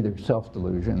just either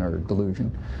self-delusion or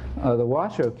delusion. The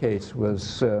Washoe case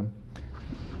was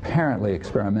apparently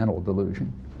experimental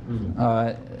delusion.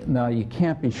 Now, you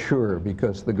can't be sure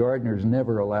because the gardeners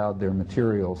never allowed their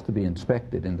materials to be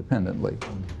inspected independently.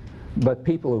 But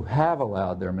people who have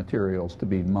allowed their materials to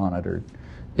be monitored,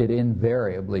 it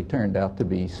invariably turned out to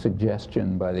be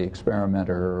suggestion by the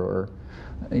experimenter or,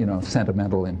 you know,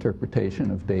 sentimental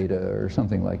interpretation of data or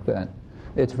something like that.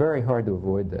 It's very hard to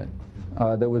avoid that.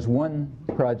 There was one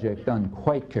project done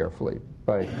quite carefully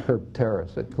by Herb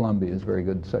Terrace at Columbia, is a very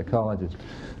good psychologist.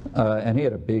 And he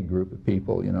had a big group of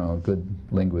people, you know, good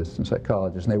linguists and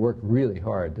psychologists, and they worked really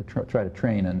hard to try to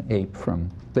train an ape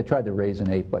they tried to raise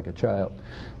an ape like a child.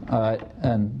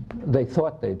 And they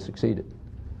thought they'd succeeded.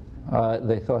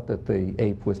 They thought that the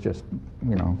ape was just,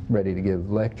 you know, ready to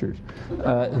give lectures.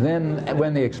 Then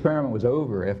when the experiment was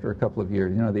over after a couple of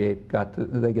years, you know, the ape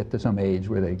they get to some age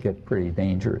where they get pretty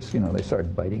dangerous. You know, they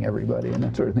start biting everybody and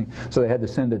that sort of thing. So they had to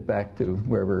send it back to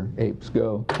wherever apes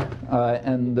go.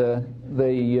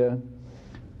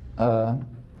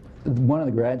 One of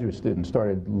the graduate students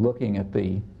started looking at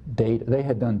the data. They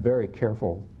had done very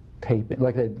careful taping,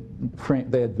 like they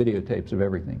had videotapes of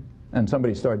everything. And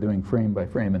somebody started doing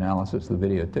frame-by-frame analysis of the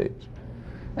videotapes.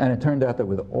 And it turned out that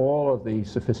with all of the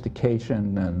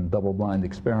sophistication and double-blind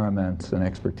experiments and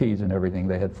expertise and everything,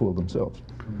 they had fooled themselves.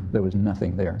 There was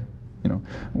nothing there. You know,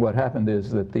 what happened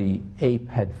is that the ape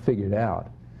had figured out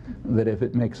that if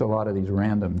it makes a lot of these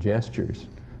random gestures,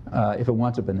 if it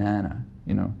wants a banana,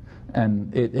 you know,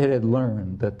 and it had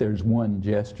learned that there's one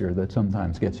gesture that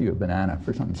sometimes gets you a banana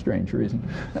for some strange reason.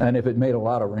 And if it made a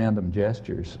lot of random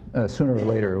gestures, sooner or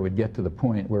later it would get to the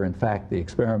point where, in fact, the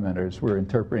experimenters were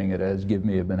interpreting it as give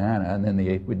me a banana, and then the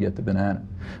ape would get the banana.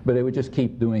 But it would just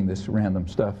keep doing this random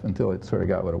stuff until it sort of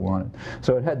got what it wanted.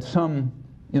 So it had some,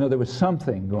 you know, there was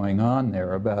something going on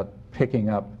there about picking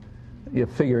up, the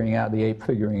ape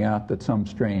figuring out that some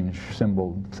strange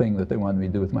symbol thing that they wanted me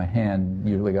to do with my hand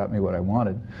usually got me what I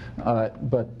wanted.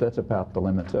 But that's about the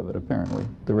limits of it, apparently.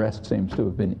 The rest seems to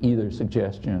have been either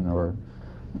suggestion or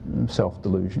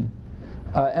self-delusion.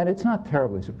 And it's not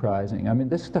terribly surprising. I mean,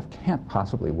 this stuff can't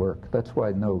possibly work. That's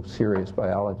why no serious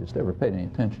biologist ever paid any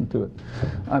attention to it.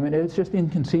 I mean, it's just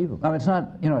inconceivable. I mean, it's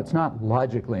not, you know, it's not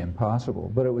logically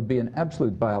impossible, but it would be an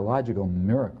absolute biological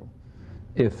miracle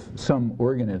if some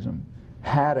organism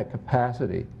had a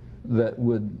capacity that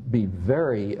would be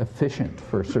very efficient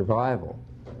for survival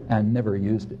and never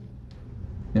used it.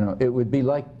 You know, it would be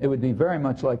very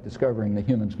much like discovering that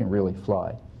humans can really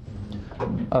fly.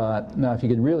 Now, if you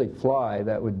could really fly,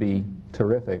 that would be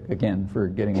terrific, again, for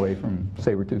getting away from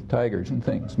saber-toothed tigers and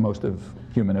things. Most of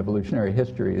human evolutionary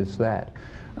history is that.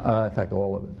 In fact,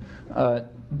 all of it.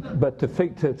 But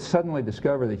to suddenly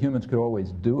discover that humans could always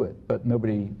do it, but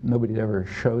nobody ever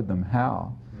showed them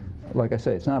how. Like I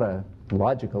say, it's not a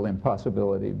logical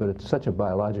impossibility, but it's such a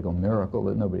biological miracle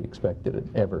that nobody expected it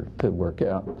ever to work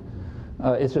out.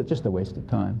 It's just a waste of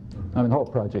time. I mean, the whole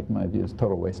project, in my view, is a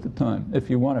total waste of time. If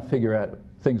you want to figure out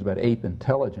things about ape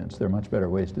intelligence, there are much better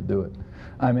ways to do it.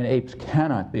 I mean, apes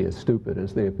cannot be as stupid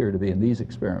as they appear to be in these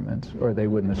experiments, or they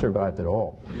wouldn't have survived at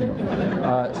all. You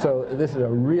know? So this is a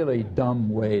really dumb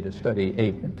way to study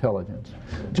ape intelligence,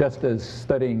 just as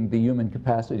studying the human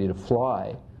capacity to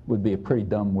fly would be a pretty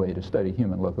dumb way to study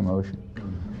human locomotion.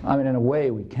 I mean, in a way,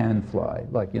 we can fly.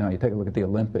 Like, you know, you take a look at the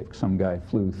Olympics, some guy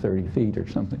flew 30 feet or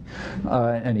something,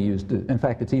 and he used it. In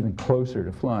fact, it's even closer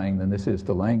to flying than this is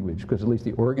to language, because at least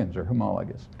the organs are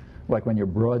homologous. Like when you're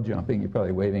broad jumping, you're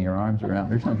probably waving your arms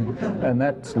around or something. And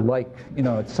that's like, you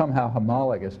know, it's somehow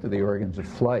homologous to the organs of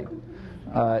flight.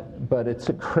 But it's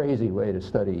a crazy way to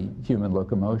study human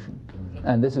locomotion.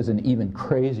 And this is an even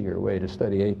crazier way to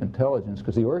study ape intelligence,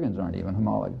 because the organs aren't even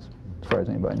homologous, as far as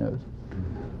anybody knows.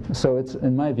 So it's,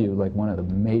 in my view, like one of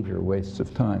the major wastes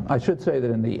of time. I should say that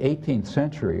in the 18th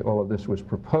century, all of this was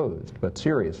proposed, but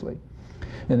seriously.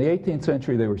 In the 18th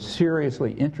century, they were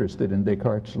seriously interested in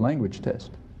Descartes' language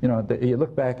test. You know, you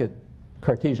look back at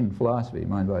Cartesian philosophy,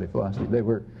 mind-body philosophy.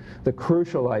 The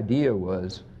crucial idea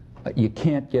was you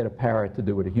can't get a parrot to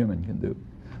do what a human can do.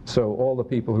 So all the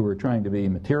people who were trying to be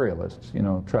materialists,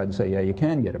 tried to say, yeah, you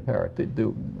can get a parrot to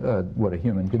do what a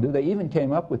human can do. They even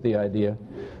came up with the idea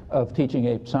of teaching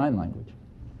apes sign language,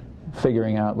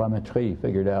 figuring out Lamettrie,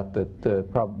 figured out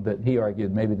that he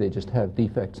argued maybe they just have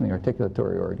defects in the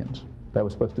articulatory organs. That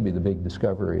was supposed to be the big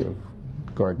discovery of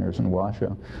Gardner's and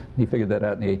Washoe. He figured that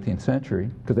out in the 18th century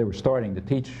because they were starting to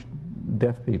teach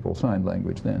deaf people sign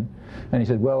language then. And he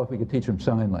said, well, if we could teach them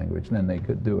sign language, then they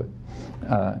could do it.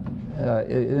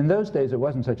 In those days, it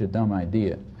wasn't such a dumb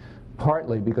idea,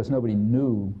 partly because nobody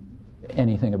knew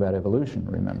anything about evolution,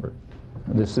 remember.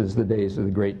 This is the days of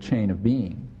the great chain of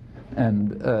being.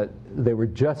 And they were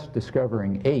just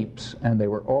discovering apes, and they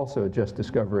were also just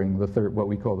discovering what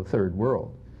we call the third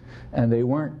world. And they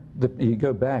weren't, you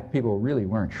go back, people really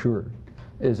weren't sure.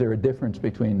 Is there a difference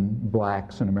between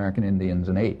blacks and American Indians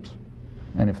and apes?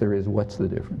 And if there is, what's the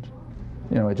difference?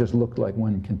 It just looked like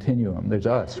one continuum. There's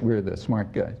us, we're the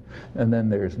smart guys. And then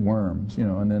there's worms,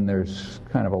 and then there's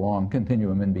kind of a long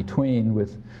continuum in between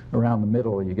with, around the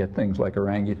middle, you get things like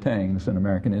orangutans and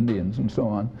American Indians and so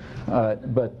on.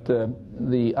 But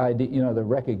the idea, the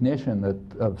recognition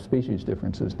of species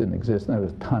differences didn't exist. And there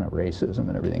was a ton of racism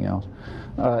and everything else.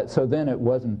 So then it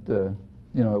wasn't, it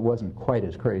wasn't quite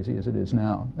as crazy as it is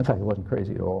now. In fact, it wasn't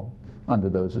crazy at all under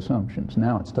those assumptions.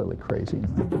 Now it's totally crazy.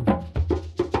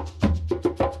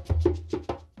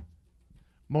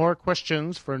 More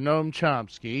questions for Noam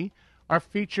Chomsky are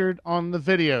featured on the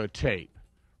videotape.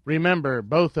 Remember,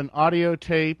 both an audio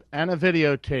tape and a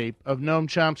videotape of Noam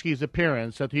Chomsky's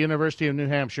appearance at the University of New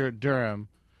Hampshire at Durham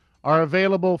are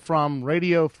available from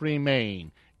Radio Free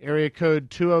Maine, area code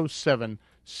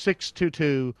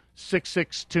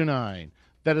 207-622-6629.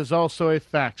 That is also a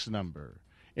fax number.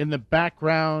 In the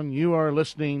background, you are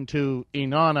listening to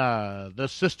Inanna, the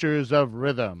Sisters of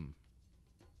Rhythm.